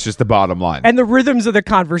say. That's just the bottom line. And the rhythms of the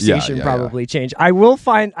conversation probably change. I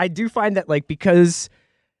do find that, like, because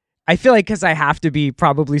I feel like because I have to be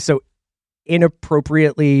probably so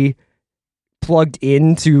inappropriately plugged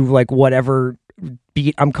into like whatever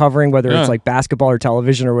beat I'm covering, whether it's like basketball or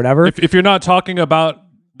television or whatever. If you're not talking about,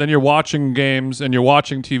 then you're watching games and you're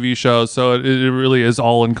watching TV shows, so it really is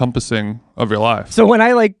all encompassing of your life. So when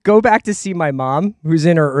I like go back to see my mom, who's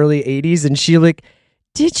in her early 80s, and she like,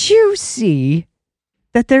 did you see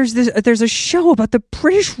that there's a show about the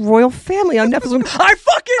British royal family on Netflix? I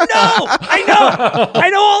fucking know. I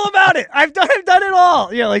know all about it. I've done it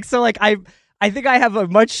all. Yeah, like, so like I think I have a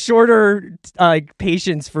much shorter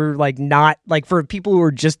patience for like not like for people who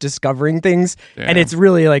are just discovering things. Damn. And it's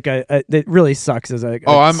really like it really sucks as a.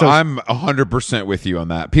 I'm 100% with you on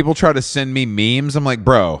that. People try to send me memes. I'm like,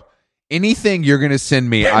 bro, anything you're gonna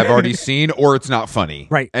send me, I've already seen, or it's not funny,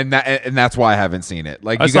 right? And that's why I haven't seen it.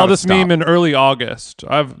 Like, I saw this meme in early August.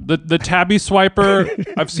 The tabby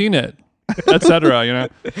swiper. I've seen it,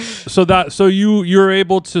 etc. So you're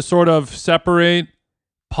able to sort of separate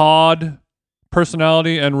pod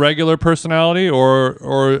personality and regular personality,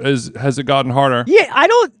 or has it gotten harder? Yeah, I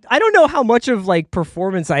don't know how much of like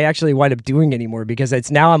performance I actually wind up doing anymore, because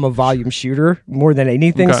I'm a volume shooter more than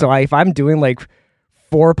anything. Okay. So if I'm doing like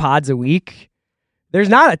 4 pods a week, there's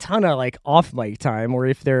not a ton of like off mic time, or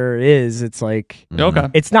if there is, it's like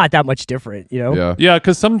it's not that much different, Yeah,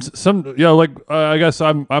 because some I guess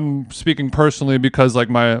I'm speaking personally, because like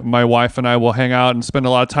my wife and I will hang out and spend a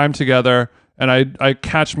lot of time together, and I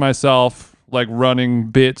catch myself like running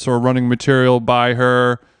bits or running material by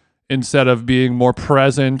her instead of being more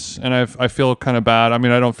present, and I feel kind of bad. I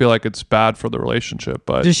mean, I don't feel like it's bad for the relationship,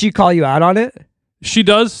 but does she call you out on it? She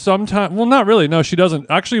does sometimes. Well, not really. No, she doesn't.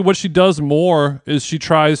 Actually, what she does more is she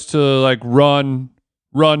tries to like run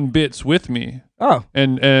bits with me. Oh,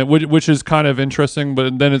 and which is kind of interesting,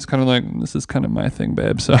 but then it's kind of like, this is kind of my thing,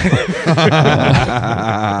 babe. So look,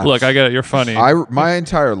 I get it. You're funny. My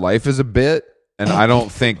entire life is a bit. And I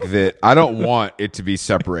don't think that I don't want it to be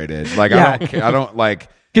separated. Like, I don't like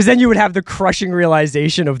Because then you would have the crushing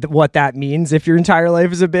realization of what that means if your entire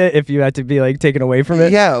life is a bit, if you had to be like taken away from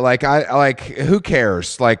it. Yeah, like who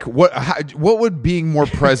cares? Like what would being more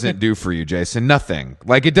present do for you, Jason? Nothing.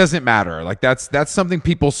 Like it doesn't matter. Like that's something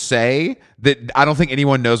people say that I don't think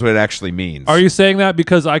anyone knows what it actually means. Are you saying that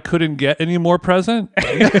because I couldn't get any more present?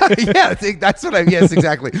 Yeah, I think that's what yes,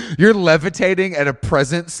 exactly. You're levitating at a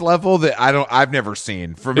presence level that I've never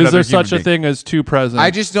seen from Is another there such human a thing as too present? I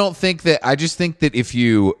just think that if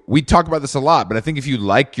we talk about this a lot, but I think if you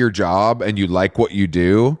like your job and you like what you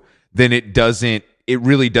do, then it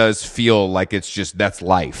really does feel like it's just, that's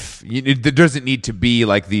life. There doesn't need to be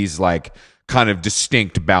like these like kind of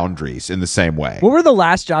distinct boundaries in the same way. What were the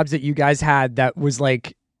last jobs that you guys had that was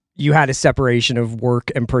like you had a separation of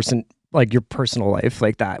work and like your personal life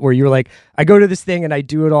like that, where you were like, I go to this thing and I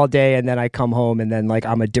do it all day and then I come home and then like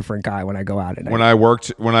I'm a different guy when I go out at night?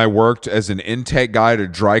 When I worked as an intake guy to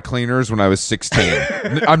dry cleaners when I was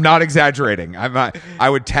 16. I'm not exaggerating. I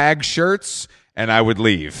would tag shirts and I would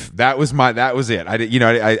leave. That was it.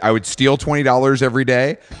 I would steal $20 every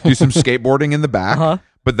day, do some skateboarding in the back.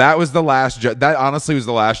 But that was the last job. That honestly was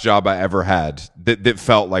the last job I ever had that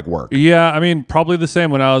felt like work. Yeah, I mean, probably the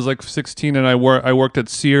same. When I was like 16 and I worked at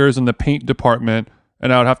Sears in the paint department,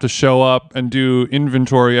 and I would have to show up and do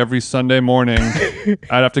inventory every Sunday morning.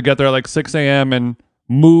 I'd have to get there at like 6 a.m. and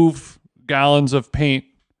move gallons of paint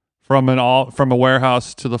from a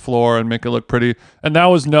warehouse to the floor and make it look pretty. And that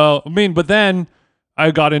was but then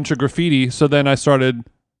I got into graffiti, so then I started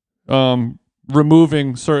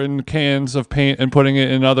removing certain cans of paint and putting it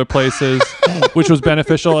in other places, which was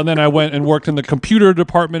beneficial. And then I went and worked in the computer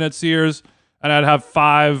department at Sears, and I'd have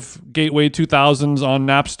 5 Gateway 2000s on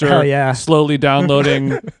Napster, Hell yeah. slowly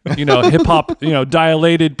downloading, hip hop,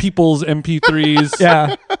 dilated people's MP3s.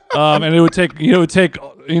 Yeah. And it would take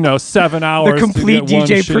 7 hours. The complete to get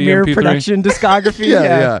DJ one Premier shitty MP3. production discography.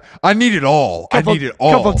 Yeah. I need it all. Couple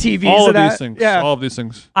TVs All of that. these things. Yeah. All of these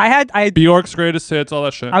things. I had Bjork's greatest hits, all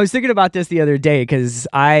that shit. I was thinking about this the other day because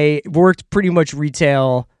I worked pretty much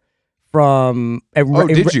retail in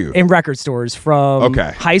record stores from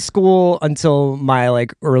high school until my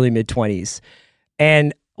like early mid 20s.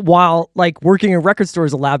 And while like working in record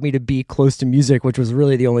stores allowed me to be close to music, which was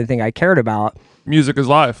really the only thing I cared about, music is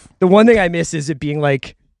life. the one thing I miss is it being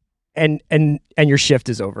like, and your shift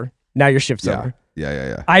is over. Now your shift's over.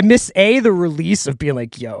 Yeah. I miss the release of being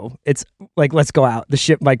like, yo, it's like, let's go out. The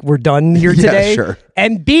ship, like, we're done here today. Yeah, sure.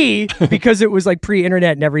 And B, because it was like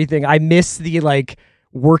pre-internet and everything, I miss the like,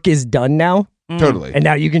 work is done now. Totally. And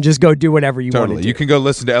now you can just go do whatever you want to do. You can go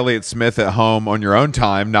listen to Elliott Smith at home on your own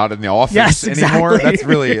time, not in the office Exactly. anymore.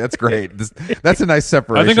 That's great. That's a nice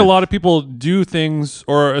separation. I think a lot of people do things,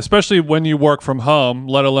 or especially when you work from home,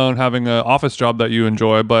 let alone having an office job that you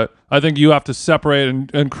enjoy. But I think you have to separate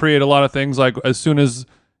and create a lot of things. Like as soon as,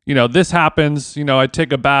 this happens, I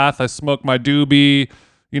take a bath, I smoke my doobie,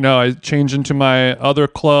 I change into my other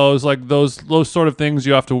clothes, like those sort of things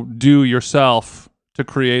you have to do yourself to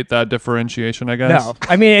create that differentiation, I guess. No,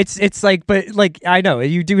 I mean it's like, but like I know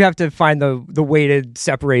you do have to find the way to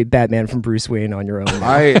separate Batman from Bruce Wayne on your own.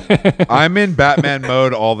 I'm in Batman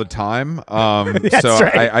mode all the time. That's so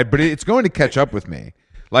right. but it's going to catch up with me.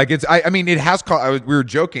 Like it has. We were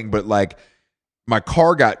joking, but like my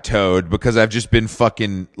car got towed because I've just been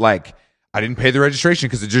fucking like. I didn't pay the registration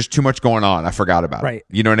because there's just too much going on. I forgot about it.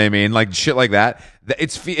 You know what I mean? Like shit like that. It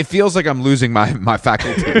feels like I'm losing my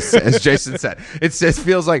faculties, as Jason said. It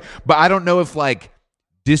feels like, but I don't know if like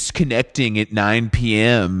disconnecting at 9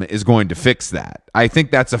 p.m. is going to fix that. I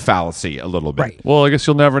think that's a fallacy a little bit. Right. Well, I guess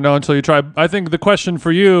you'll never know until you try. I think the question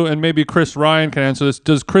for you, and maybe Chris Ryan can answer this,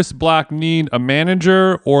 does Chris Black need a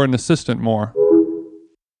manager or an assistant more?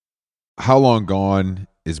 How Long Gone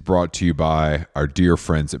is brought to you by our dear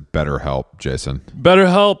friends at BetterHelp, Jason.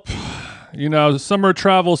 BetterHelp, the summer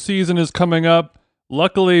travel season is coming up.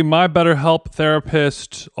 Luckily, my BetterHelp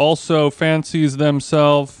therapist also fancies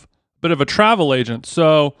themselves a bit of a travel agent.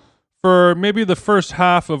 So for maybe the first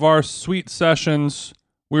half of our sweet sessions,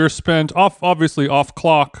 we were spent obviously off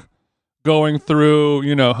clock going through,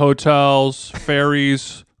 hotels,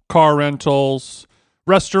 ferries, car rentals,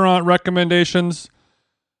 restaurant recommendations.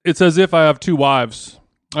 It's as if I have 2 wives.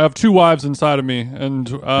 I have 2 wives inside of me, and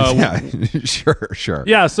sure.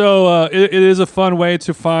 Yeah, so it is a fun way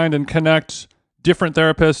to find and connect different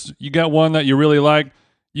therapists. You get one that you really like.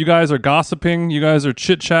 You guys are gossiping. You guys are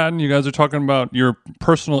chit-chatting. You guys are talking about your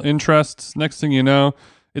personal interests. Next thing you know,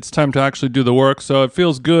 it's time to actually do the work. So it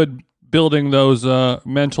feels good building those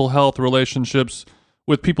mental health relationships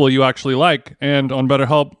with people you actually like. And on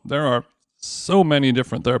BetterHelp, there are so many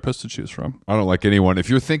different therapists to choose from. I don't like anyone. If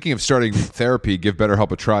you're thinking of starting therapy, give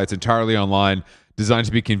BetterHelp a try. It's entirely online. Designed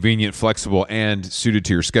to be convenient, flexible, and suited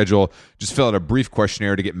to your schedule. Just fill out a brief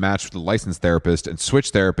questionnaire to get matched with a licensed therapist and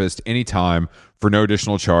switch therapist anytime for no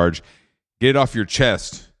additional charge. Get it off your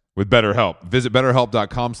chest with BetterHelp. Visit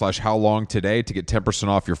BetterHelp.com/howlong today to get 10%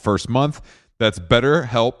 off your first month. That's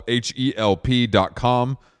BetterHelp,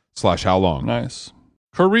 HELP.com/howlong. Nice.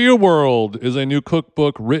 Korea World is a new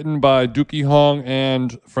cookbook written by Dookie Hong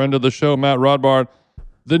and friend of the show, Matt Rodbard,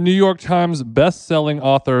 the New York Times best-selling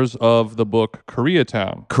authors of the book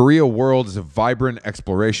Koreatown. Korea World is a vibrant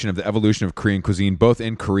exploration of the evolution of Korean cuisine, both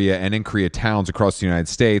in Korea and in Korea towns across the United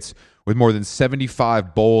States, with more than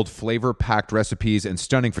 75 bold, flavor-packed recipes and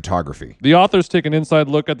stunning photography. The authors take an inside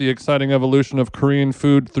look at the exciting evolution of Korean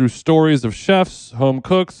food through stories of chefs, home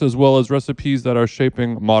cooks, as well as recipes that are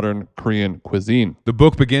shaping modern Korean cuisine. The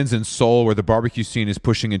book begins in Seoul, where the barbecue scene is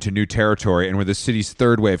pushing into new territory and where the city's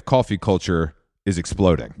third wave coffee culture is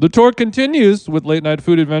exploding. The tour continues with late-night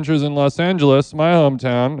food adventures in Los Angeles, my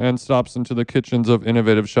hometown, and stops into the kitchens of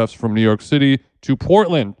innovative chefs from New York City to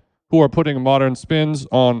Portland, who are putting modern spins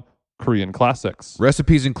on Korean classics.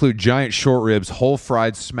 Recipes include giant short ribs, whole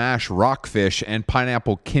fried smash rockfish, and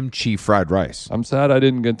pineapple kimchi fried rice. I'm sad I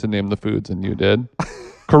didn't get to name the foods and you did.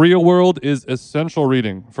 Korea World is essential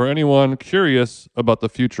reading for anyone curious about the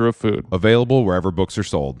future of food. Available wherever books are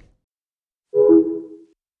sold.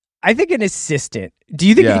 I think an assistant. Do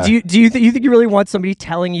you think you think you really want somebody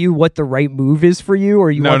telling you what the right move is for you, or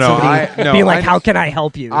you want somebody being like, "How can I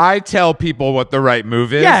help you?" I tell people what the right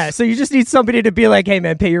move is. Yeah, so you just need somebody to be like, "Hey,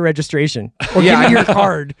 man, pay your registration, or give me your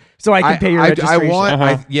card so I can pay your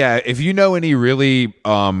registration." If you know any really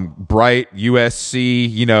bright USC,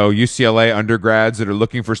 UCLA undergrads that are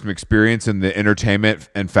looking for some experience in the entertainment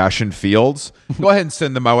and fashion fields, go ahead and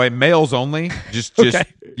send them my way. Males only. Just okay.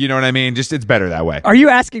 You know what I mean? Just it's better that way. Are you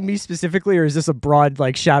asking me specifically, or is this a broad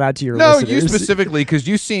shout out to your listeners? No, you specifically, because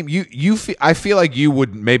you seem I feel like you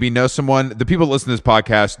would maybe know someone. The people that listen to this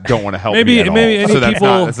podcast don't want to help me at all. Maybe any so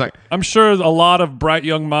people. I'm sure a lot of bright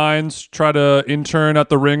young minds try to intern at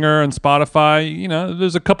The Ringer and Spotify.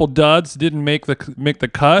 There's a couple duds didn't make the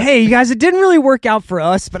cut. Hey, you guys, it didn't really work out for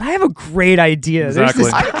us, but I have a great idea. Exactly.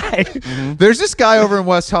 There's this guy. There's this guy over in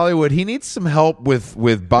West Hollywood. He needs some help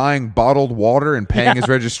with buying bottled water and paying his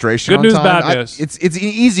registration. Good news, on time. bad news.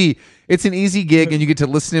 It's an easy gig, and you get to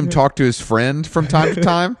listen to him talk to his friend from time to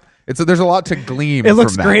time. There's a lot to glean. It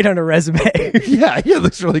looks from great that. on a resume. Yeah, it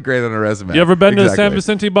looks really great on a resume. You ever been to the San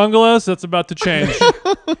Vicente Bungalows? That's about to change.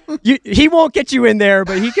 He won't get you in there,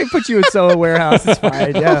 but he can put you in Soho Warehouse. It's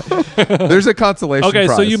fine. Yeah. There's a consolation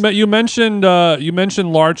prize. So you mentioned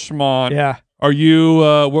Larchmont. Yeah. Are you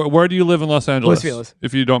where do you live in Los Angeles? Los Feliz.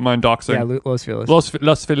 If you don't mind doxing. Yeah, Los Feliz. Los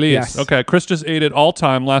Feliz. Yes. Okay. Chris just ate it all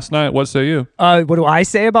time last night. What say you? What do I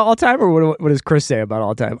say about all time, or what does Chris say about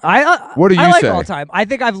all time? What do you I like say? all time. I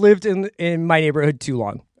think I've lived in my neighborhood too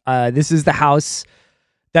long. This is the house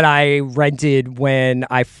that I rented when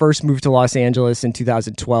I first moved to Los Angeles in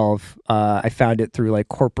 2012. I found it through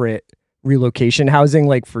corporate relocation housing,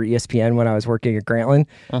 for ESPN when I was working at Grantland,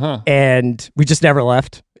 and we just never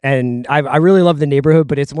left. And I really love the neighborhood,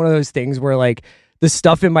 but it's one of those things where the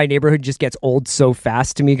stuff in my neighborhood just gets old so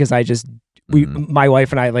fast to me because my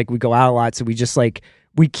wife and I we go out a lot, so we just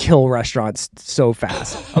we kill restaurants so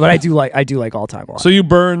fast. But I do like all time a lot. So you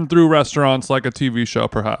burn through restaurants like a TV show,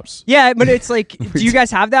 perhaps? Yeah, but it's do you guys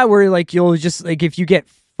have that where you'll just if you get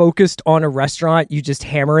focused on a restaurant, you just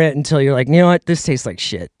hammer it until you're you know what, this tastes like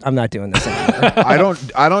shit. I'm not doing this anymore.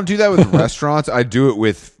 I don't do that with restaurants. I do it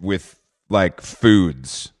with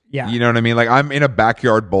foods. Yeah. You know what I mean? I'm in a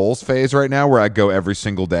backyard bowls phase right now where I go every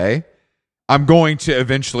single day. I'm going to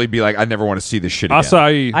eventually be I never want to see this shit again.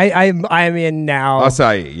 Acai. I'm in now.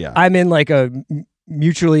 Acai, yeah. I'm in a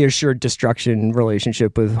mutually assured destruction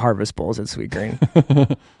relationship with Harvest Bowls at Sweet Green.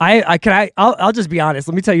 I'll just be honest.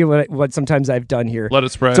 Let me tell you what sometimes I've done here. Let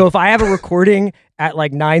it spread. So if I have a recording at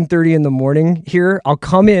 9:30 in the morning here, I'll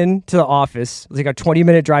come in to the office. It's a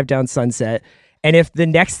 20-minute drive down Sunset. And if the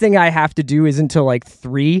next thing I have to do is until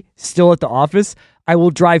 3 still at the office, I will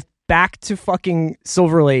drive back to fucking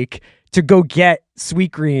Silver Lake to go get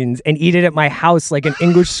Sweet Greens and eat it at my house like an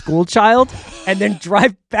English school child, and then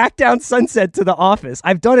drive back down Sunset to the office.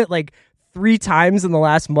 I've done it 3 times in the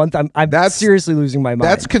last month. I'm seriously losing my mind.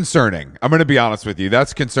 That's concerning. I'm going to be honest with you.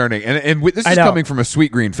 That's concerning. And this is coming from a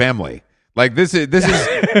Sweet Green family. This is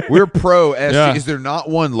we're pro SG. Yeah. Is there not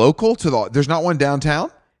one local there's not one downtown?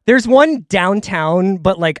 There's one downtown,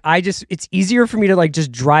 but it's easier for me to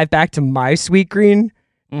just drive back to my Sweet Green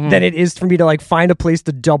than it is for me to find a place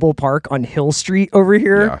to double park on Hill Street over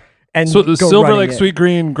here. Yeah. And so the go Silver Lake Sweet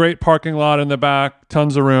Green, great parking lot in the back,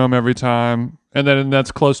 tons of room every time. and then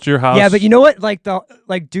that's close to your house. Yeah, but you know what?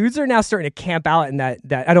 Like dudes are now starting to camp out in that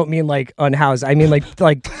I don't mean like unhoused. I mean like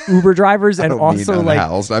Uber drivers and also like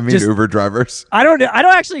unhoused. I mean Uber drivers. I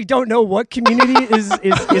actually don't know what community is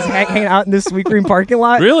hanging out in this Sweetgreen parking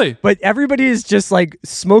lot. Really? But everybody is just like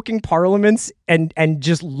smoking parliaments and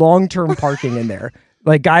just long-term parking in there.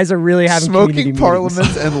 Like guys are really having smoking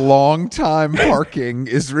parliaments meetings. And long-time parking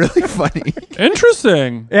is really funny.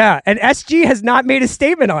 Interesting. Yeah, and SG has not made a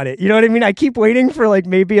statement on it. You know what I mean? I keep waiting for like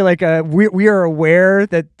maybe like we are aware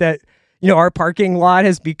that our parking lot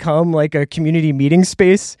has become like a community meeting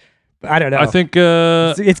space. I don't know. I think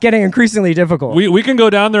it's getting increasingly difficult. We can go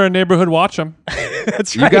down there and neighborhood watch them.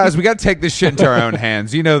 That's right. You guys, we got to take this shit into our own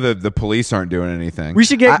hands. You know the police aren't doing anything. We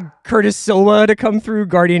should get Curtis Silva to come through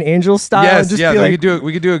Guardian Angel style. Yes, and just yeah, be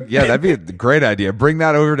we could do it. Yeah, that'd be a great idea. Bring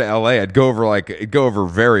that over to LA. It'd go over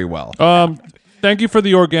very well. Thank you for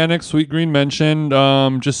the organic Sweetgreen mention.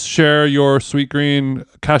 Just share your Sweetgreen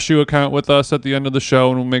cashew account with us at the end of the show,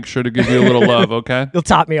 and we'll make sure to give you a little love. Okay? You'll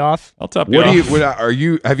top me off. I'll top you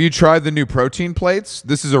off. Have you tried the new protein plates?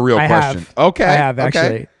 This is a real question. Have. Okay, I have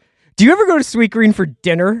actually. Do you ever go to Sweetgreen for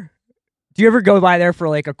dinner? Do you ever go by there for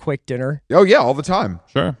like a quick dinner? Oh yeah, all the time.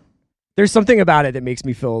 Sure. There's something about it that makes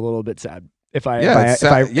me feel a little bit sad.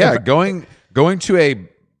 Going to a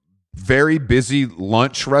very busy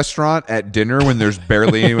lunch restaurant at dinner when there's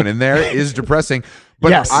barely anyone in there is depressing.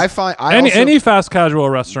 But yes. I find any fast casual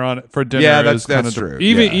restaurant for dinner. Yeah, that's true.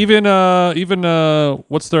 Even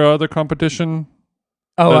what's their other competition?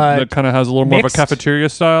 Oh, that kind of has a little more of a mixed? Cafeteria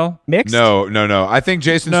style. Mixed? No. I think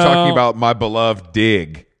Jason's talking about my beloved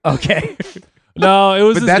Dig. Okay. No, it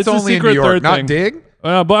was. But that's it's only a secret in New York, third not thing. Dig.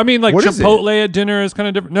 But I mean, like What is it? Chipotle at dinner is kind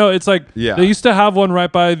of different. No, it's like they used to have one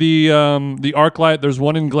right by the ArcLight. There's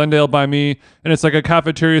one in Glendale by me, and it's like a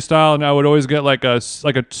cafeteria style. And I would always get like a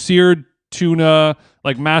seared tuna,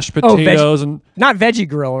 like mashed potatoes, and not Veggie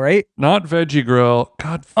Grill, right? not Veggie Grill.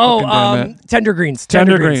 God, fucking damn it. Tender Greens.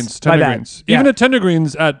 Tender greens. My bad. Even Yeah. a Tender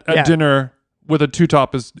Greens at Yeah. dinner with a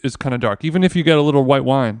two-top is kind of dark. Even if you get a little white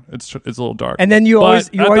wine, it's a little dark. And then at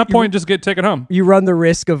that point, just take it home. you run the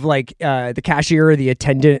risk of like the cashier or the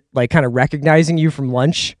attendant like kind of recognizing you from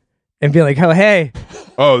lunch and be like, "Oh, hey,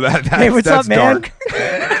 what's that's up, man?" dark.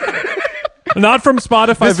 Not from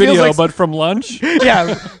Spotify This feels video, like- but from lunch.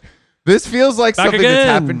 Yeah, This feels like Back something again. that's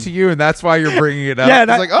happened to you, and that's why you're bringing it up. Yeah, it's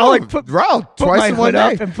like, wow, put twice my in one hood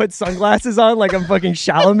day. up and put sunglasses on like I'm fucking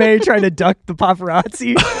Chalamet trying to duck the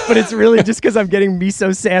paparazzi, but it's really just because I'm getting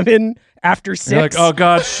miso salmon after 6. You're like, oh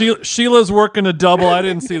god, Sheila's working a double. I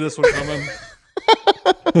didn't see this one coming.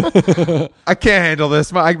 I can't handle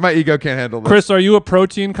this. My ego can't handle this. Chris, are you a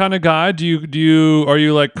protein kind of guy? Are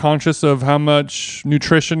you like conscious of how much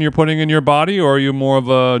nutrition you're putting in your body, or are you more of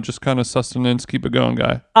a just kind of sustenance, keep it going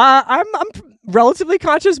guy? I'm relatively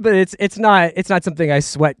conscious, but it's not something I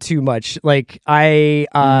sweat too much. Like my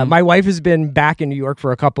wife has been back in New York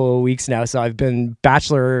for a couple of weeks now, so I've been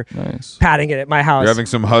bachelor patting it at my house. You're having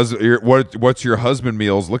some what's your husband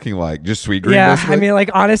meals looking like? Just Sweetgreen? Yeah, basically? I mean, like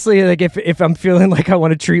honestly, like if I'm feeling like I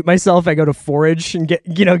want to treat myself, I go to Forage and get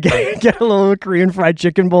a little Korean fried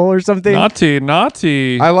chicken bowl or something.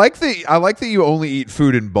 Naughty. I like that you only eat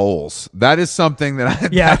food in bowls. That is something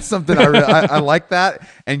that that's something I like that.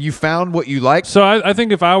 And you found what you like. So I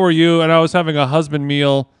think if I were you and I was having a husband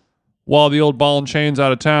meal while the old ball and chain's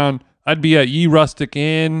out of town, I'd be at Ye Rustic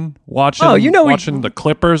Inn watching the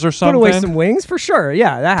Clippers or something. Put away some wings for sure.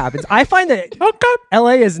 Yeah, that happens. I find that LA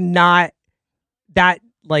is not that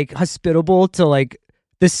like hospitable to like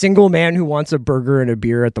the single man who wants a burger and a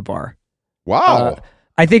beer at the bar. Wow.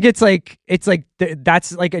 I think it's like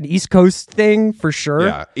that's like an East Coast thing for sure.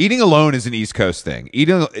 Yeah, eating alone is an East Coast thing.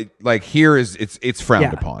 Eating like here is it's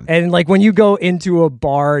frowned upon. And like when you go into a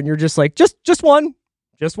bar and you're just like just one,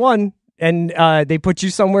 and they put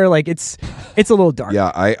you somewhere like it's a little dark.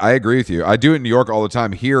 Yeah, I agree with you. I do it in New York all the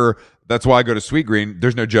time. Here, that's why I go to Sweetgreen.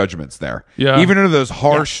 There's no judgments there. Yeah. Even under those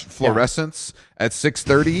harsh fluorescents at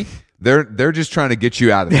 6:30. They're just trying to get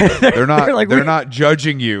you out of there. They're not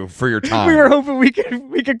judging you for your time. We were hoping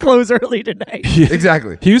we could close early tonight.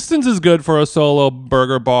 Exactly. Houston's is good for a solo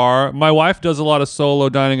burger bar. My wife does a lot of solo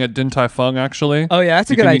dining at Din Tai Fung, actually. Oh yeah, that's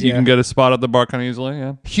a good idea. You can get a spot at the bar kind of easily.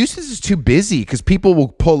 Yeah. Houston's is too busy because people will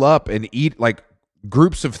pull up and eat like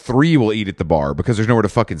groups of 3 will eat at the bar because there's nowhere to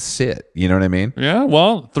fucking sit. You know what I mean? Yeah.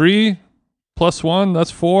 Well, 3 + 1,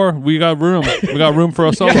 that's 4. We got room. We got room for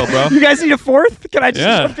a solo, bro. You guys need a 4th? Can I just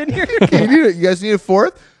jump in here? You guys need a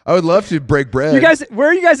 4th? I would love to break bread. Where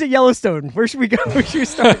are you guys at Yellowstone? Where should we go? Where should we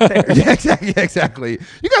start there? Yeah, exactly.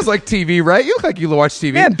 You guys like TV, right? You look like you watch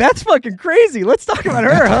TV. Man, Beth's fucking crazy. Let's talk about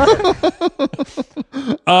her,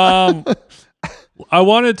 huh? I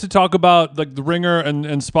wanted to talk about like the Ringer and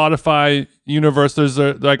Spotify universe. There's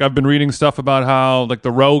like I've been reading stuff about how like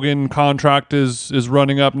the Rogan contract is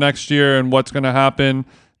running up next year and what's going to happen.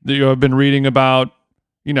 I've been reading about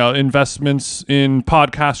investments in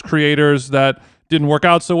podcast creators that didn't work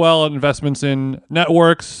out so well, and investments in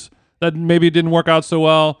networks that maybe didn't work out so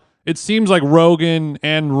well. It seems like Rogan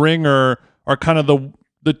and Ringer are kind of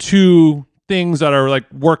the two things that are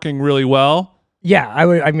like working really well. Yeah,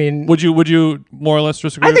 I mean, would you more or less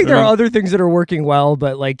disagree? I think there are other things that are working well,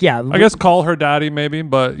 but like, yeah, I guess call her daddy maybe,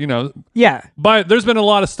 but yeah. But there's been a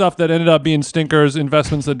lot of stuff that ended up being stinkers,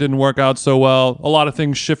 investments that didn't work out so well, a lot of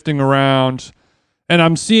things shifting around, and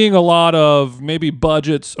I'm seeing a lot of maybe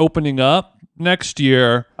budgets opening up next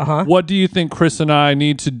year. What do you think Chris and I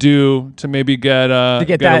need to do to maybe get a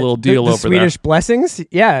little deal the over Swedish there? blessings?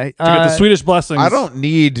 Yeah, To get the Swedish blessings. I don't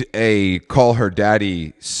need a call her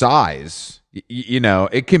daddy size.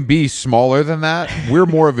 It can be smaller than that. We're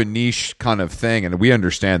more of a niche kind of thing, and we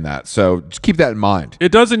understand that. So just keep that in mind.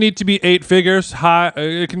 It doesn't need to be 8 figures high.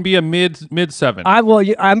 It can be a mid 7.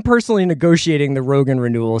 I'm personally negotiating the Rogan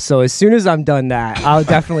renewal, so as soon as I'm done that, I'll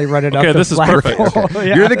definitely run it up. Okay, this is perfect. Okay.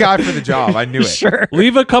 Yeah. You're the guy for the job. I knew it. Sure.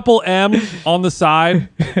 Leave a couple M on the side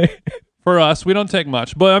for us. We don't take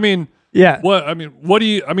much, but I mean, yeah. What do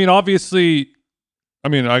you? I mean, obviously,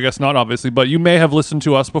 I guess not obviously, but you may have listened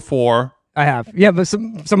to us before. I have, yeah, but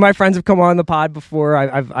some of my friends have come on the pod before.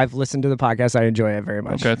 I've listened to the podcast. I enjoy it very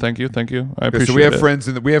much. Okay, thank you. I appreciate it. So we have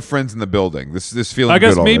friends in the building. This feeling. I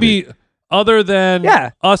guess good maybe already. Other than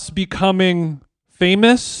us becoming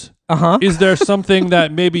famous, is there something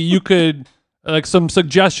that maybe you could like some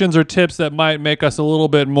suggestions or tips that might make us a little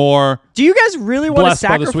bit more? Do you guys really want to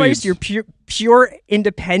sacrifice your pure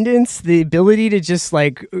independence, the ability to just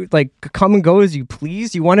like come and go as you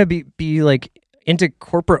please? You want to be like into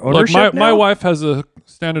corporate ownership? Look, my wife has a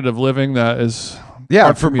standard of living that is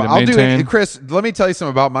hard for me to I'll maintain. do it. Chris, let me tell you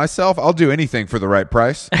something about myself. I'll do anything for the right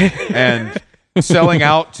price. And selling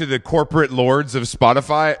out to the corporate lords of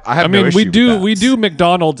Spotify, I have no issue with that. we do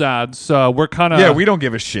McDonald's ads, so we're kind of we don't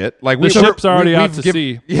give a shit. Like the ship's already out to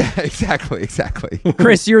sea. Yeah, exactly.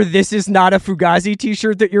 Chris, this is not a Fugazi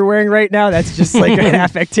t-shirt that you're wearing right now. That's just like an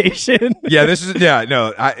affectation. Yeah,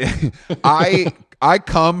 no. I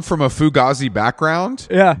come from a Fugazi background.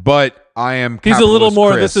 Yeah, but I am. He's a little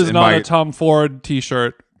more. Chris This is not a Tom Ford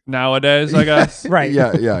t-shirt nowadays, I guess. Right.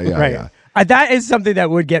 Yeah. Right. Yeah. That is something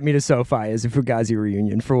that would get me to SoFi is a Fugazi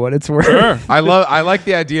reunion for what it's worth. Sure. I like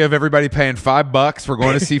the idea of everybody paying $5. We're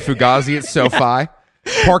going to see Fugazi at SoFi.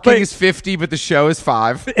 Parking is $50, but the show is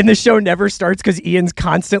 $5. And the show never starts because Ian's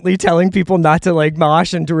constantly telling people not to like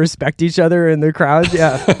mosh and to respect each other in the crowd.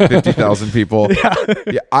 Yeah. 50,000 people.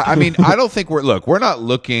 Yeah. I mean, I don't think we're not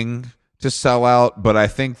looking to sell out, but I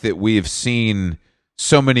think that we've seen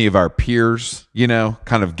so many of our peers,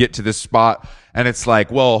 kind of get to this spot. And it's like,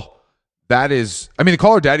 well, the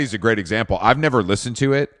Call Her Daddy is a great example. I've never listened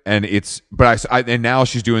to it, and and now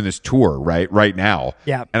she's doing this tour right now.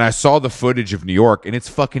 Yeah. And I saw the footage of New York, and it's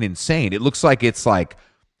fucking insane. It looks like it's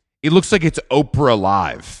Oprah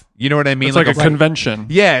Live. You know what I mean? It's like a convention.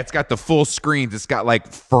 Yeah, it's got the full screens. It's got like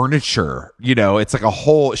furniture. It's like a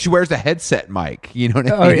whole. She wears a headset mic. You know what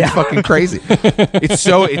I mean? Yeah. It's fucking crazy. It's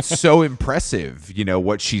so impressive.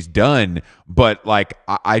 What she's done. But like,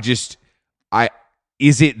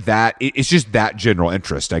 is it that it's just that general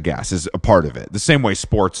interest, I guess, is a part of it. The same way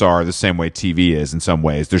sports are, the same way TV is in some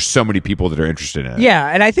ways. There's so many people that are interested in it. Yeah,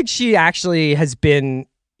 and I think she actually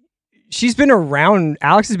she's been around.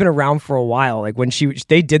 Alex has been around for a while. Like when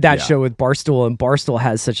they did that show with Barstool, and Barstool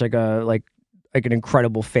has such like an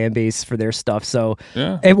incredible fan base for their stuff. So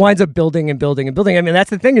it winds up building and building and building. I mean, that's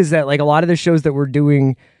the thing is that like a lot of the shows that we're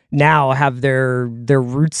doing now have their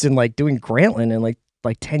roots in like doing Grantland and like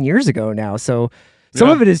 10 years ago now. So some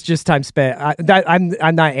of it is just time spent.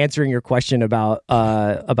 I'm not answering your question about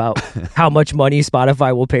how much money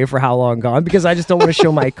Spotify will pay for How Long Gone because I just don't want to show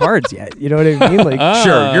my cards yet. You know what I mean? Like,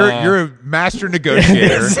 sure, you're a master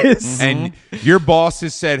negotiator, and your boss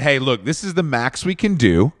has said, "Hey, look, this is the max we can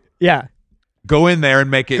do." Yeah, go in there and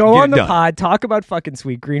make it. Go on the done. pod, talk about fucking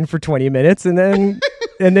Sweet Green for 20 minutes, and then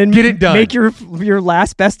get it done. Make your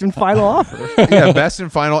last best and final offer. Yeah, best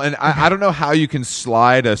and final. And I don't know how you can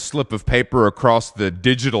slide a slip of paper across the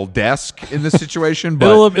digital desk in this situation,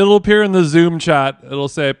 but it'll appear in the Zoom chat. It'll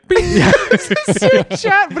say Zoom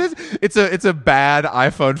chat, but it's a bad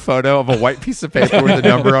iPhone photo of a white piece of paper with a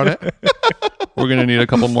number on it. We're gonna need a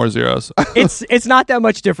couple more zeros. It's not that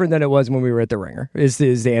much different than it was when we were at the Ringer. Is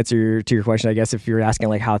the answer to your question? I guess if you're asking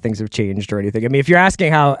like how things have changed or anything. I mean, if you're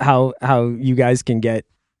asking how you guys can get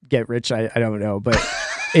rich, I don't know, but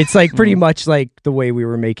it's like pretty much like the way we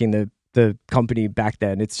were making the the company back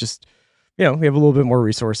then. It's just, we have a little bit more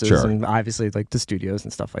resources Sure. and obviously like the studios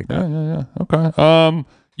and stuff like that. Yeah. Okay.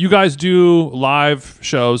 You guys do live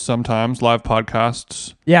shows sometimes, live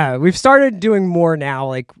podcasts. Yeah, we've started doing more now.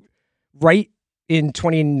 Like right in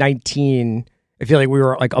 2019, I feel like we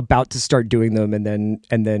were like about to start doing them, and then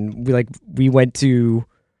we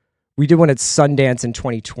did one at Sundance in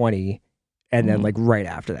 2020, and then like right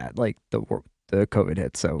after that, like the COVID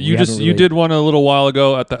hit. So you did one a little while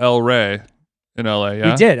ago at the El Rey in LA.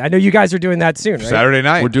 Yeah, we did. I know you guys are doing that soon, right? Saturday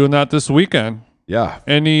night. We're doing that this weekend. Yeah.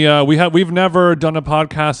 We've never done a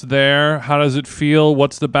podcast there. How does it feel?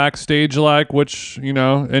 What's the backstage like? Which,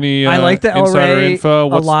 any I like the El insider Rey info?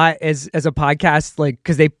 a lot as a podcast, like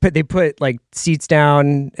because they put like seats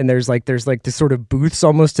down and there's like this sort of booths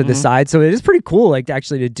almost to the side, so it is pretty cool like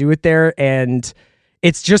actually to do it there, and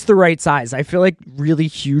it's just the right size. I feel like really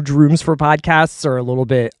huge rooms for podcasts are a little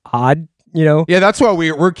bit odd. Yeah, that's why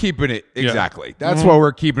we're keeping it exactly. That's why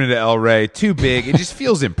we're keeping it at El Rey. Too big, it just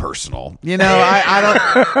feels impersonal.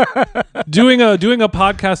 I don't. doing a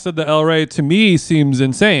podcast at the El Rey to me seems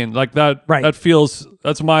insane. Like that. Right.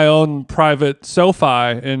 That's my own private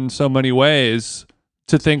SoFi in so many ways.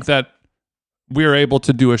 To think that we're able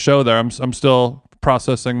to do a show there, I'm still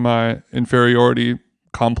processing my inferiority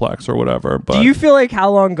complex or whatever. But do you feel like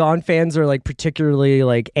How Long Gone fans are like particularly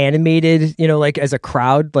like animated, like as a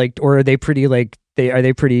crowd, like, or are they pretty like we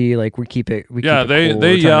keep it cool,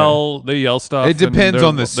 they yell stuff. It depends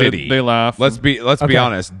on the city. They laugh. Let's be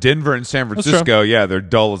honest. Denver and San Francisco, they're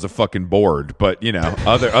dull as a fucking board. But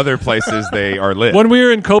other places they are lit. When we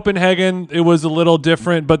were in Copenhagen, it was a little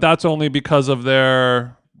different, but that's only because of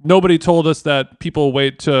nobody told us that people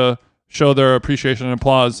wait to show their appreciation and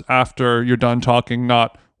applause after you're done talking,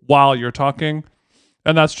 not while you're talking.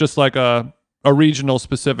 And that's just like a regional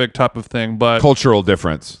specific type of thing. But cultural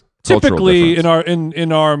difference. Typically in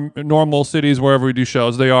our normal cities, wherever we do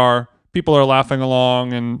shows, people are laughing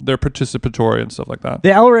along and they're participatory and stuff like that.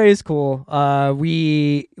 The El Rey is cool.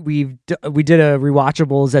 We did a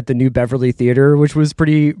rewatchables at the New Beverly Theater, which was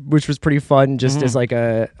pretty fun. Just as like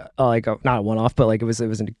a not a one off, but like it was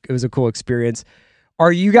a cool experience. Are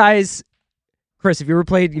you guys, Chris? Have you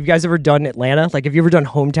guys ever done Atlanta? Like, have you ever done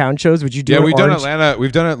hometown shows? Would you do? Yeah, we've done Atlanta.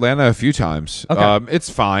 We've done Atlanta a few times. Okay. It's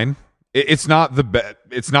fine. It's not the best.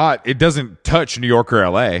 It's not. It doesn't touch New York or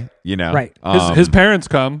LA. Right. His parents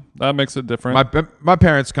come. That makes it different. My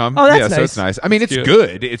parents come. Oh, that's nice. So it's nice. I mean, it's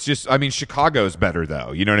good. It's just. I mean, Chicago's better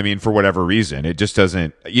though. You know what I mean? For whatever reason, it just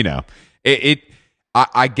doesn't. I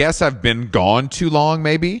guess I've been gone too long.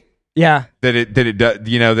 Maybe. Yeah. That it does.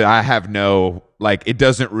 That I have no. Like, it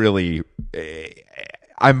doesn't really.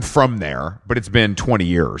 I'm from there, but it's been 20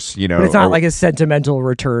 years. But it's not like a sentimental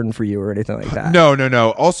return for you or anything like that.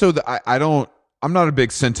 No. Also, I'm not a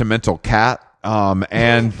big sentimental cat.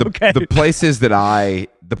 And the places that I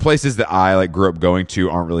like grew up going to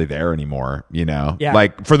aren't really there anymore. Yeah.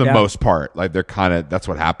 Like for the most part, like they're kind of, that's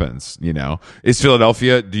what happens. Is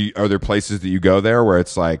Philadelphia? Are there places that you go there where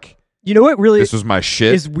it's like, what really this was my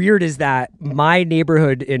shit? Is weird is that my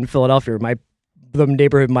neighborhood in Philadelphia, the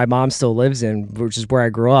neighborhood my mom still lives in, which is where I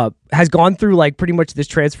grew up, has gone through like pretty much this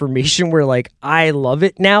transformation where like I love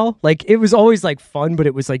it now. Like it was always like fun, but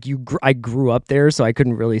it was like I grew up there, so I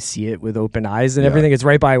couldn't really see it with open eyes and everything. It's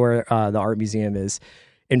right by where the art museum is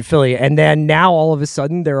in Philly, and then now all of a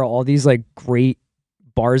sudden there are all these like great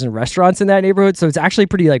bars and restaurants in that neighborhood, so it's actually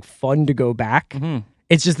pretty like fun to go back. Mm-hmm.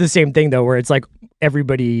 It's just the same thing though, where it's like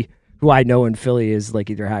everybody who I know in Philly is like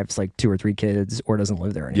either has like 2 or 3 kids or doesn't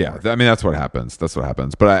live there anymore. Yeah, I mean that's what happens.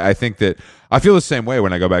 But I think that I feel the same way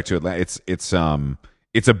when I go back to Atlanta.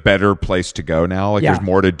 It's a better place to go now. Like there's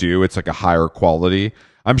more to do. It's like a higher quality.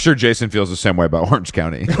 I'm sure Jason feels the same way about Orange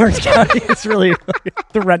County. Orange County, it's really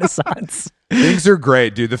the Renaissance. Things are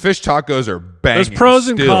great, dude. The fish tacos are banging. There's pros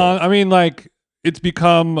still. and cons. I mean, like it's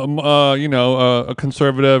become a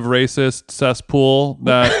conservative, racist cesspool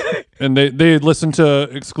that. And they listen to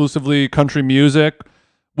exclusively country music,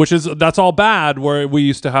 that's all bad. Where we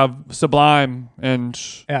used to have Sublime and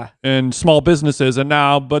small businesses,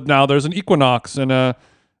 but now there's an Equinox and an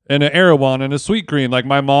Erewhon and a Sweet Green. Like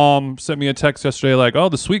my mom sent me a text yesterday, like, "Oh,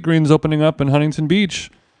 the Sweet Green's opening up in Huntington Beach.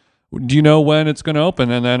 Do you know when it's going to open?"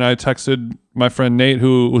 And then I texted my friend Nate,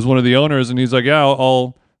 who was one of the owners, and he's like, "Yeah,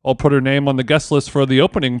 I'll put her name on the guest list for the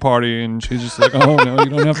opening party." And she's just like, "Oh no, you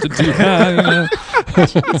don't have to do that."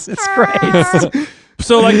 Jesus Christ.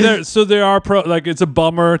 So there are it's a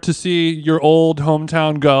bummer to see your old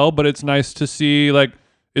hometown go, but it's nice to see like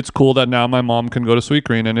it's cool that now my mom can go to Sweet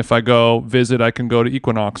Green, and if I go visit, I can go to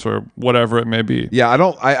Equinox or whatever it may be.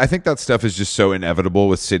 Yeah, I think that stuff is just so inevitable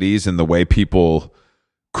with cities and the way people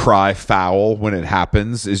cry foul when it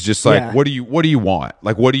happens is just like, what do you want?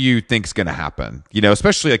 Like, what do you think's going to happen? You know,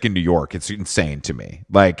 especially like in New York, it's insane to me.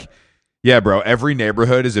 Like, yeah, bro, every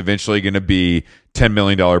neighborhood is eventually going to be $10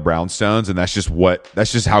 million brownstones. And that's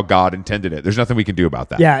just how God intended it. There's nothing we can do about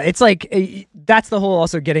that. Yeah. It's like, that's the whole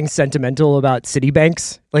also getting sentimental about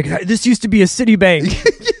Citibanks. Like, this used to be a Citibank.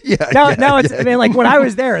 Now it's, I mean, like when I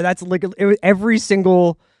was there, that's like, it was every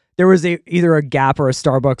single, there was either a Gap or a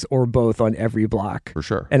Starbucks or both on every block. For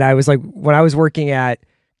sure. And I was like, when I was working at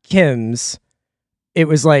Kim's, it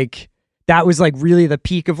was like, that was like really the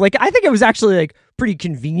peak of like, I think it was actually like pretty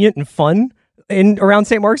convenient and fun in around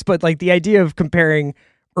St. Mark's, but like the idea of comparing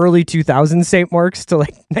early 2000s St. Mark's to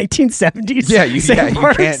like 1970s you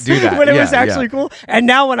can't do that. When it was actually cool. And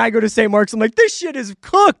now when I go to St. Mark's, I'm like, this shit is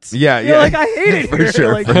cooked. Like, I hate it for here.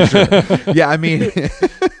 Sure, like, for sure. Yeah, I mean,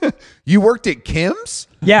 you worked at Kim's?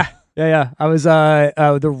 Yeah. I was a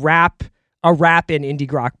rap and indie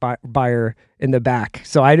rock buyer in the back.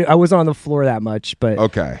 So I wasn't on the floor that much, but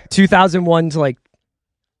okay. 2001 to like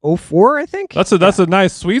 04, I think. That's a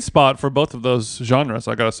nice sweet spot for both of those genres,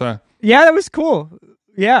 I gotta say. Yeah, that was cool.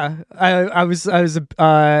 Yeah, I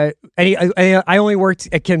only worked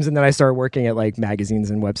at Kim's, and then I started working at like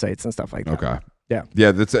magazines and websites and stuff like that. Okay.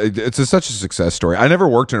 Yeah. It's such a success story. I never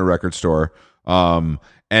worked in a record store.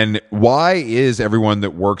 And why is everyone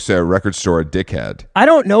that works at a record store a dickhead? I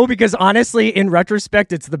don't know, because honestly, in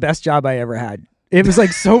retrospect, it's the best job I ever had. It was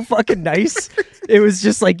like so fucking nice. It was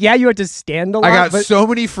just like, yeah, you had to stand a lot. I got so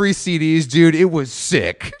many free CDs, dude. It was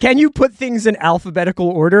sick. Can you put things in alphabetical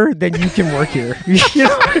order? Then you can work here. You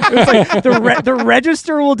know, it's like the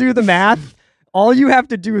register will do the math. All you have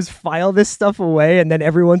to do is file this stuff away, and then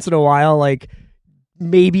every once in a while, like,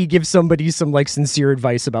 maybe give somebody some like sincere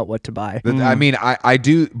advice about what to buy. I mean, I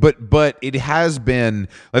do, but it has been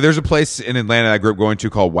like, there's a place in Atlanta I grew up going to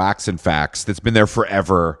called Wax and Facts that's been there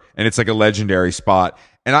forever, and it's like a legendary spot.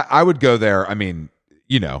 And I would go there, I mean,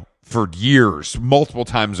 you know, for years, multiple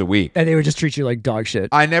times a week. And they would just treat you like dog shit.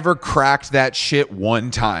 I never cracked that shit one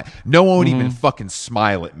time. No one would even fucking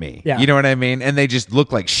smile at me. Yeah. You know what I mean? And they just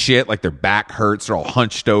look like shit, like their back hurts, they're all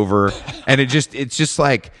hunched over. And it's just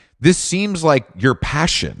like, this seems like your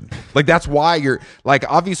passion. Like, that's why you're like,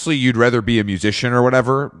 obviously you'd rather be a musician or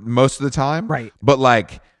whatever most of the time. Right. But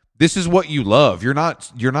like, this is what you love. You're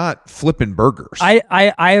not flipping burgers.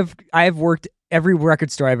 I have worked every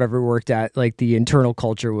record store I've ever worked at. Like, the internal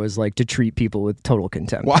culture was like to treat people with total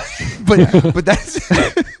contempt. Why? But that's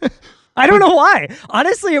I don't know why.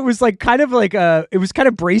 Honestly, it was like kind of like it was kind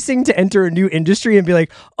of bracing to enter a new industry and be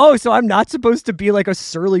like, oh, so I'm not supposed to be like a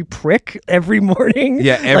surly prick every morning.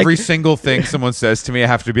 Yeah, every like, single thing someone says to me, I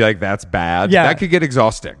have to be like, that's bad. Yeah. That could get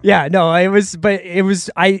exhausting. Yeah, no, it was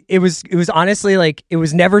honestly like, it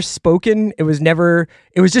was never spoken. It was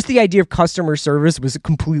just the idea of customer service was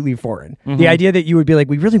completely foreign. The idea that you would be like,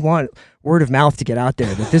 we really want word of mouth to get out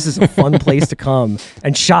there, that this is a fun place to come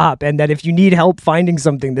and shop, and that if you need help finding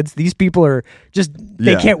something, these people are just,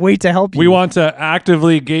 they can't wait to help you. We want to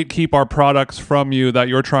actively gatekeep our products from you that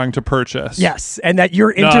you're trying to purchase. Yes, and that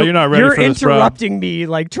you're not ready for this, interrupting me,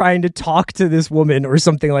 like trying to talk to this woman or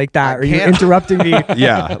something like that, or you're interrupting me.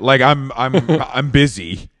 Yeah, like I'm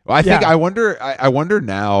busy. I think I wonder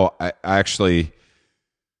now. I actually,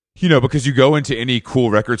 you know, because you go into any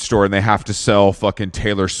cool record store and they have to sell fucking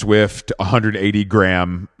Taylor Swift 180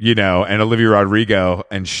 gram, you know, and Olivia Rodrigo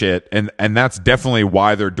and shit, and that's definitely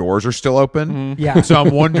why their doors are still open. Yeah. So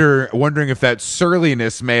I'm wondering if that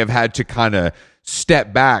surliness may have had to kind of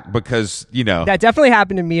step back, because, you know, that definitely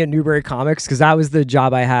happened to me at Newbury Comics, because that was the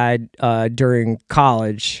job I had during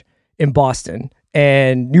college in Boston.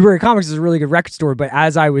 And Newbury Comics is a really good record store, but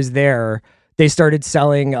as I was there, they started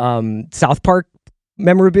selling South Park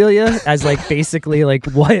memorabilia as like basically like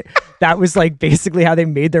what that was like basically how they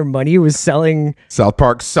made their money, was selling South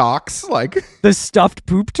Park socks, like the stuffed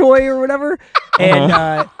poop toy or whatever.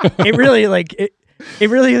 And it really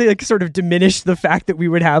like sort of diminished the fact that we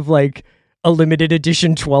would have like a limited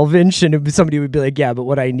edition 12-inch, and somebody would be like, yeah, but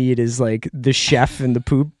what I need is like the chef and the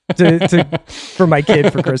poop to for my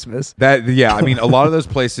kid for Christmas. That, yeah, I mean, a lot of those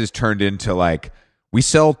places turned into like, we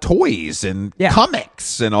sell toys and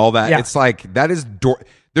comics and all that. Yeah. It's like, that is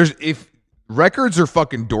if records are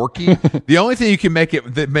fucking dorky, the only thing you can make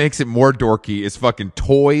it that makes it more dorky is fucking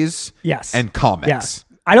toys and comics. Yeah.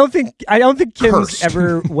 I don't think Kim's Cursed.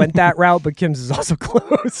 ever went that route, but Kim's is also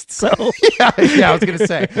closed. So yeah, I was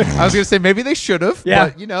gonna say maybe they should have. Yeah.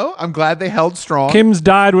 But, you know, I'm glad they held strong. Kim's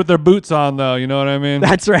died with their boots on, though. You know what I mean?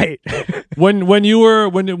 that's right. when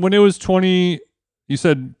it was 20, you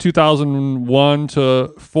said 2001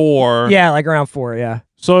 to 4. Yeah, like around 4. Yeah.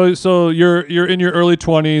 So you're in your early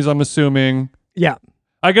 20s, I'm assuming. Yeah.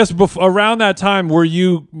 I guess around that time, were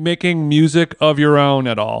you making music of your own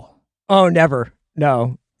at all? Oh, never.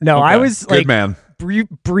 No. Okay. I was Good like man.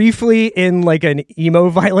 briefly in like an emo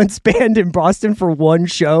violence band in Boston for one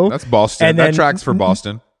show. That's Boston. And That then tracks for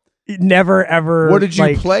Boston. Never ever. What did you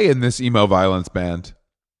like, play in this emo violence band?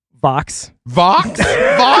 Vox. Vox?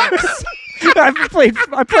 Vox? I played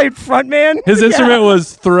frontman. His instrument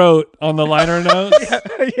was throat on the liner notes.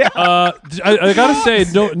 Yeah. I gotta say,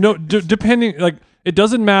 depending, like, it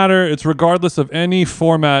doesn't matter. It's regardless of any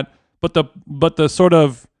format, but the sort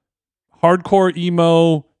of hardcore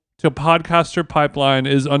emo to podcaster pipeline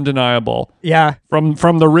is undeniable. Yeah. From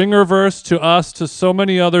the Ringerverse to us to so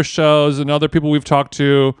many other shows and other people we've talked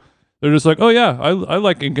to, they're just like, oh yeah, I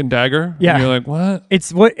like Ink and Dagger. Yeah. And you're like, what?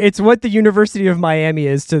 It's what the University of Miami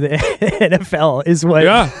is to the NFL is what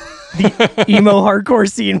the emo hardcore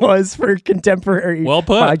scene was for contemporary Well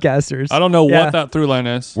put. podcasters. I don't know what that through line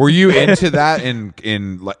is. Were you into that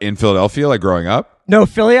in Philadelphia, like growing up? No,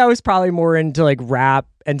 Philly, I was probably more into like rap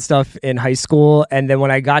and stuff in high school. And then when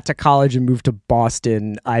I got to college and moved to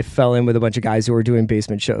Boston, I fell in with a bunch of guys who were doing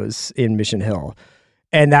basement shows in Mission Hill.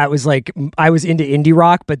 And that was like, I was into indie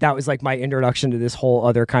rock, but that was like my introduction to this whole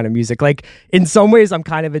other kind of music. Like in some ways, I'm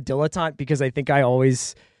kind of a dilettante because I think I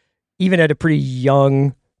always, even at a pretty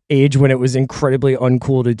young age when it was incredibly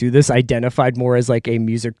uncool to do this, identified more as like a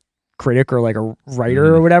music critic or like a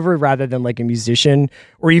writer or whatever, rather than like a musician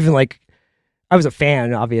or even like, I was a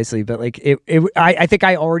fan, obviously, but like I think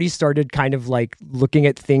I already started kind of like looking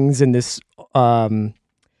at things in this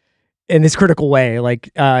critical way.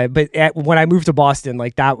 Like, when I moved to Boston,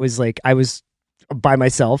 like that was like I was by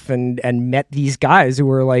myself and met these guys who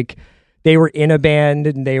were like, they were in a band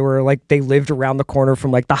and they were like, they lived around the corner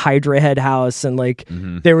from like the Hydra Head house. And like,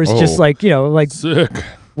 there was just like, you know, like Sick.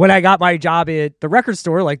 when I got my job at the record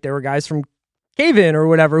store, like there were guys from Cave-In or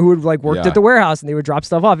whatever who would like worked at the warehouse and they would drop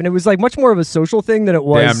stuff off. And it was like much more of a social thing than it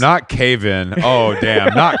was. Damn, not Cave-In. Oh,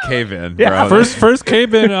 damn, not Cave-In, bro. First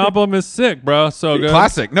Cave-In album is sick, bro. So good.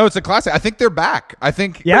 Classic. No, it's a classic. I think they're back. I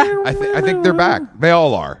think they're back. They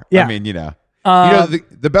all are. Yeah. I mean,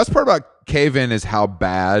 the best part about Cave-In is how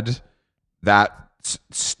bad that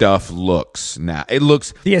stuff looks now. It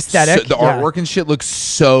looks the aesthetic, the artwork and shit looks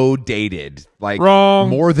so dated, like Wrong.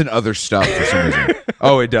 more than other stuff for some reason.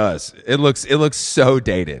 Oh, it does. It looks so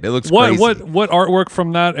dated. It looks crazy. What artwork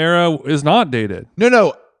from that era is not dated?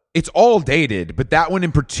 No, it's all dated, but that one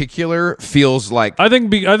in particular feels like. I think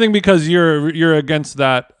because you're against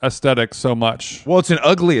that aesthetic so much. Well, it's an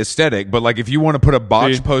ugly aesthetic, but like if you want to put a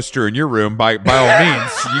Botch poster in your room, by all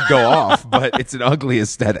means, you go off. But it's an ugly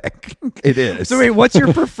aesthetic. It is. So wait, what's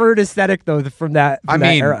your preferred aesthetic though from that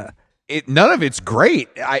era? None of it's great.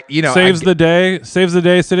 Saves the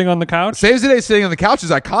day sitting on the couch. Saves the day sitting on the couch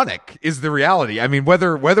is iconic. Is the reality. I mean,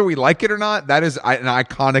 whether we like it or not, that is an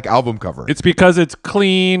iconic album cover. It's because it's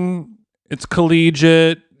clean, it's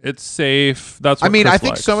collegiate, it's safe. That's what Chris I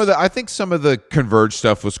think likes. some of the Converge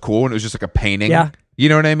stuff was cool, and it was just like a painting. Yeah. You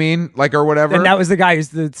know what I mean? Like, or whatever. And that was the guy who's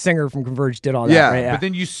the singer from Converge did all that, right? Yeah. But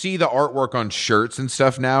then you see the artwork on shirts and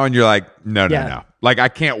stuff now, and you're like, no. Like, I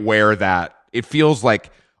can't wear that. It feels like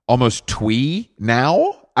almost twee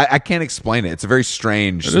now. I can't explain it. It's a very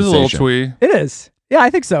strange sensation. It is a little twee. It is. Yeah, I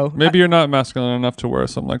think so. Maybe you're not masculine enough to wear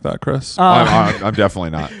something like that, Chris. I'm definitely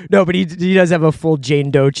not. No, but he does have a full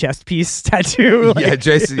Jane Doe chest piece tattoo. Yeah,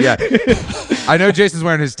 Jason. Yeah, I know Jason's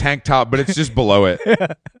wearing his tank top, but it's just below it.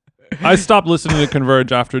 I stopped listening to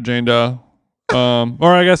Converge after Jane Doe,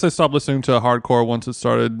 or I guess I stopped listening to hardcore once it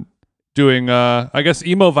started doing. I guess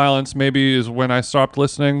emo violence maybe is when I stopped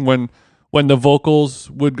listening when the vocals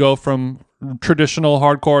would go from traditional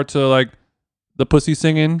hardcore to like the pussy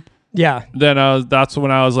singing. Yeah. Then that's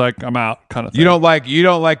when I was like, I'm out kind of thing. You don't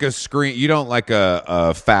like a screen. You don't like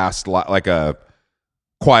a fast, like a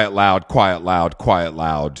quiet, loud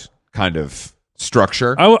kind of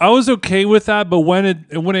structure. I was okay with that, but when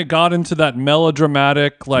it got into that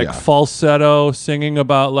melodramatic, like falsetto singing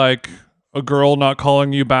about like a girl not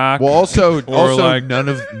calling you back. Well, also like not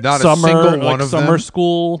a single one of them. Summer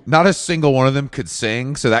school. Not a single one of them could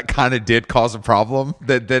sing, so that kind of did cause a problem.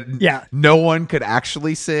 That no one could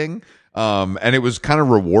actually sing. And it was kind of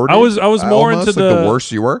rewarded. I was more into the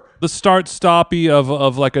worse you were. The start stoppy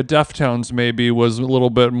of like a Deftones maybe was a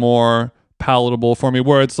little bit more palatable for me,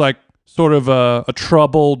 where it's like sort of a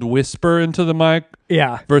troubled whisper into the mic.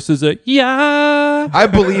 Yeah. Versus a yeah. I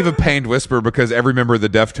believe a pained whisper because every member of the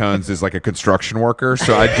Deftones is like a construction worker.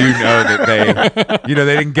 So I do know that they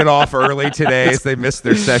didn't get off early today, so they missed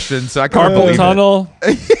their session. So I can't Carpal believe tunnel.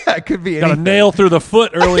 Yeah, it could be Got a anything. nail through the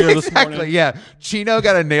foot earlier this Exactly. morning. Yeah, Chino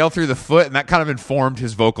got a nail through the foot, and that kind of informed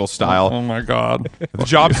his vocal style. Oh my God. The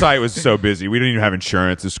job site was so busy. We didn't even have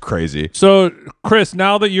insurance. It's crazy. So, Chris,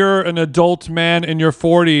 now that you're an adult man in your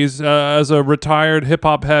 40s, as a retired hip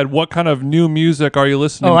hop head, what kind of new music are you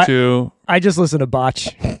listening to? I just listen to Botch.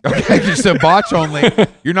 Okay, so Botch only.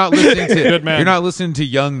 You're not listening to. Good man. You're not listening to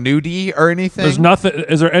Young Nudie or anything. There's nothing.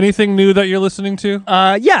 Is there anything new that you're listening to?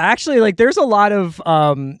 Yeah, actually, like there's a lot of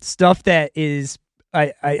stuff that is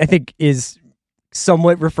I think is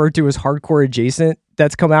somewhat referred to as hardcore adjacent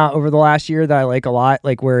that's come out over the last year that I like a lot.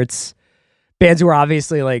 Like where it's bands who are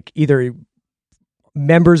obviously like either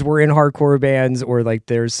members were in hardcore bands or like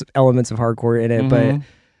there's elements of hardcore in it, but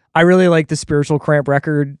I really like the Spiritual Cramp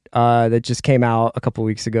record that just came out a couple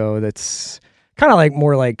weeks ago. That's kind of like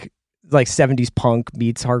more like 70s punk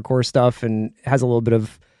meets hardcore stuff and has a little bit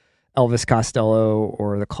of Elvis Costello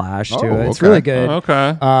or The Clash to it. It's okay. really good.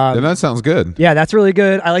 Okay. Then that sounds good. Yeah, that's really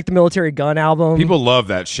good. I like the Military Gun album. People love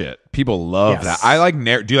that shit. People love Yes. that. I like.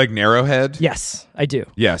 Do you like Narrowhead? Yes, I do.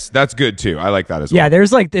 Yes, that's good too. I like that as Yeah, well.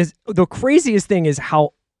 there's like this. The craziest thing is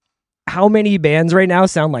how many bands right now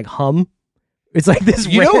sound like Hum. It's like this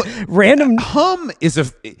random. Hum is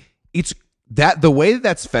it's that the way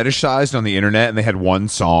that's fetishized on the internet, and they had one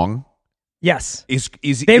song Yes, is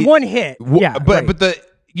they had one hit. Yeah, but right. the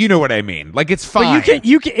you know what I mean. Like it's fine. But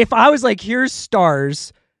you can. If I was like, here's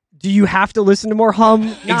Stars. Do you have to listen to more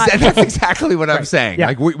Hum? Not- That's exactly what I'm saying. Yeah.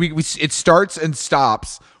 Like we it starts and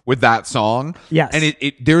stops with that song. Yes. And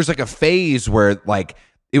it there's like a phase where like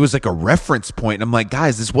it was like a reference point. And I'm like,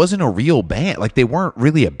 guys, this wasn't a real band. Like they weren't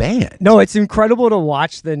really a band. No, it's incredible to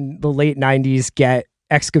watch the late 90s get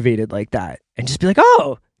excavated like that and just be like,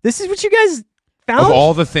 oh, this is what you guys found? Of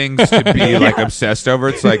all the things to be like obsessed over,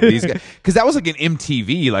 it's like these guys, because that was like an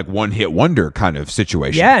MTV like one hit wonder kind of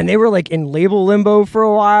situation. Yeah, and they were like in label limbo for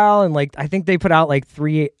a while, and like I think they put out like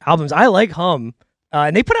 3 albums. I like Hum,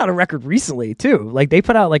 and they put out a record recently too. Like they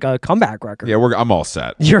put out like a comeback record. Yeah, I'm all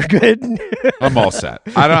set. You're good. I'm all set.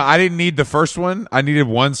 I didn't need the first one. I needed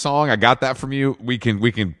one song. I got that from you. We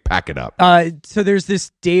can pack it up. So there's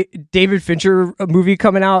this David Fincher movie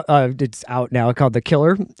coming out. It's out now called The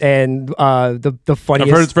Killer, and the funniest.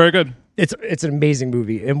 I've heard it's very good. It's an amazing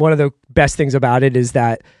movie, and one of the best things about it is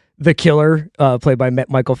that the killer, played by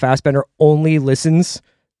Michael Fassbender, only listens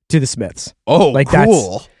to the Smiths. Oh, like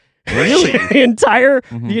cool. Really? the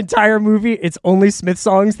entire movie, it's only Smith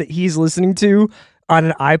songs that he's listening to on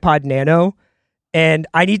an iPod Nano, and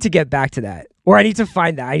I need to get back to that, or I need to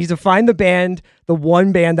find that. I need to find the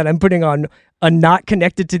one band that I'm putting on a not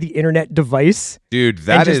connected to the internet device, Dude,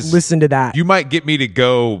 and just listen to that. You might get me to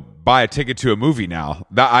go buy a ticket to a movie now.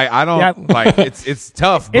 That I don't like. It's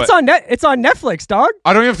tough. But It's on Netflix, dog.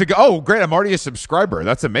 I don't even have to go. Oh, great! I'm already a subscriber.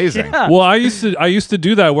 That's amazing. Yeah. Well, I used to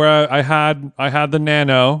do that where I had the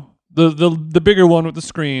Nano, the bigger one with the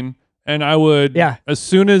screen, and I would as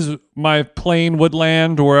soon as my plane would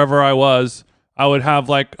land wherever I was, I would have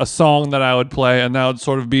like a song that I would play, and that would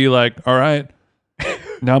sort of be like, all right,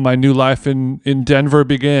 now my new life in Denver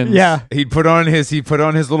begins. Yeah. He put on his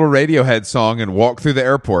little Radiohead song and walk through the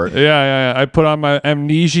airport. Yeah. I put on my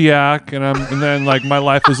Amnesiac, and then like my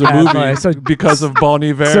life is a movie so- because of Bon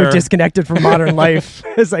Iver. So disconnected from modern life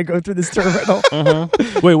as I go through this terminal.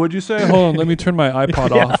 Wait, what'd you say? Hold on, let me turn my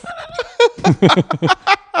iPod off.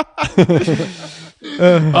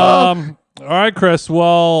 All right, Chris.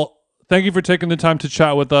 Well, thank you for taking the time to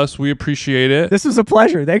chat with us. We appreciate it. This was a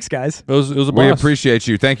pleasure. Thanks, guys. It was a We blast. appreciate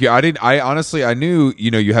you. Thank you. I honestly, I knew,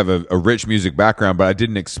 you have a rich music background, but I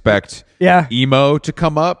didn't expect emo to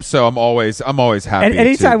come up. So I'm always happy. And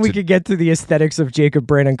anytime we could get to the aesthetics of Jacob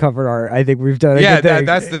Brandon cover art, I think we've done a good thing.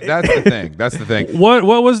 that's the thing. That's the thing. What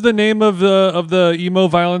was the name of the emo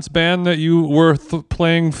violence band that you were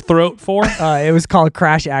playing throat for? It was called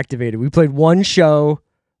Crash Activated. We played one show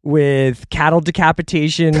with Cattle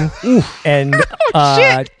Decapitation and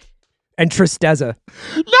Tristeza.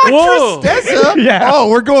 Not Tristeza. Yeah. Oh,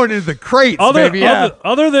 we're going into the crates, baby.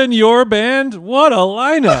 Other than your band, what a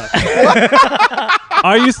lineup!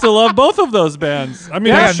 I used to love both of those bands. I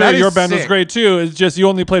mean, I'm sure your band was great too. It's just you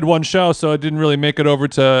only played one show, so it didn't really make it over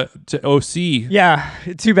to OC. Yeah,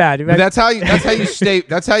 too bad. But that's how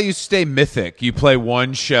you stay mythic. You play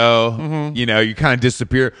one show, you kind of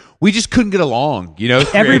disappear. We just couldn't get along,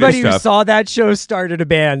 Everybody who saw that show started a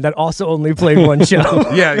band that also only played one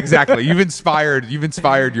show. Yeah, exactly. You've inspired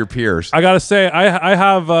your peers. I gotta say, I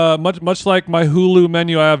have much like my Hulu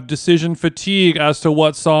menu. I have decision fatigue as to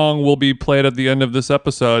what song will be played at the end of this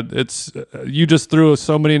episode. It's you just threw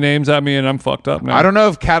so many names at me, and I'm fucked up now. I don't know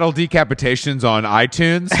if Cattle Decapitation's on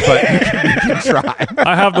iTunes, but you can try.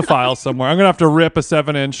 I have the file somewhere. I'm gonna have to rip a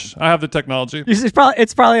 7-inch. I have the technology. It's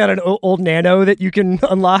probably on an old Nano that you can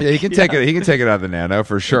unlock. Yeah, he can take it. He can take it out of the Nano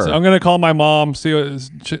for sure. So I'm gonna call my mom, see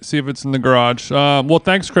if it's in the garage. Well,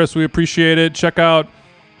 thanks, Chris. We appreciate it. Check out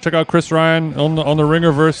Chris Ryan on the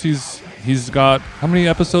Ringerverse. He's got how many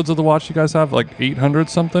episodes of The Watch you guys have? Like 800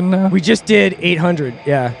 something now. We just did 800.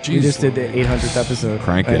 Yeah, Jeez. we just did the 800th episode.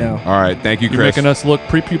 Cranking. I know. All right, thank you, Chris. You're making us look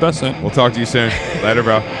prepubescent. We'll talk to you soon. Later,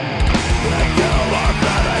 bro.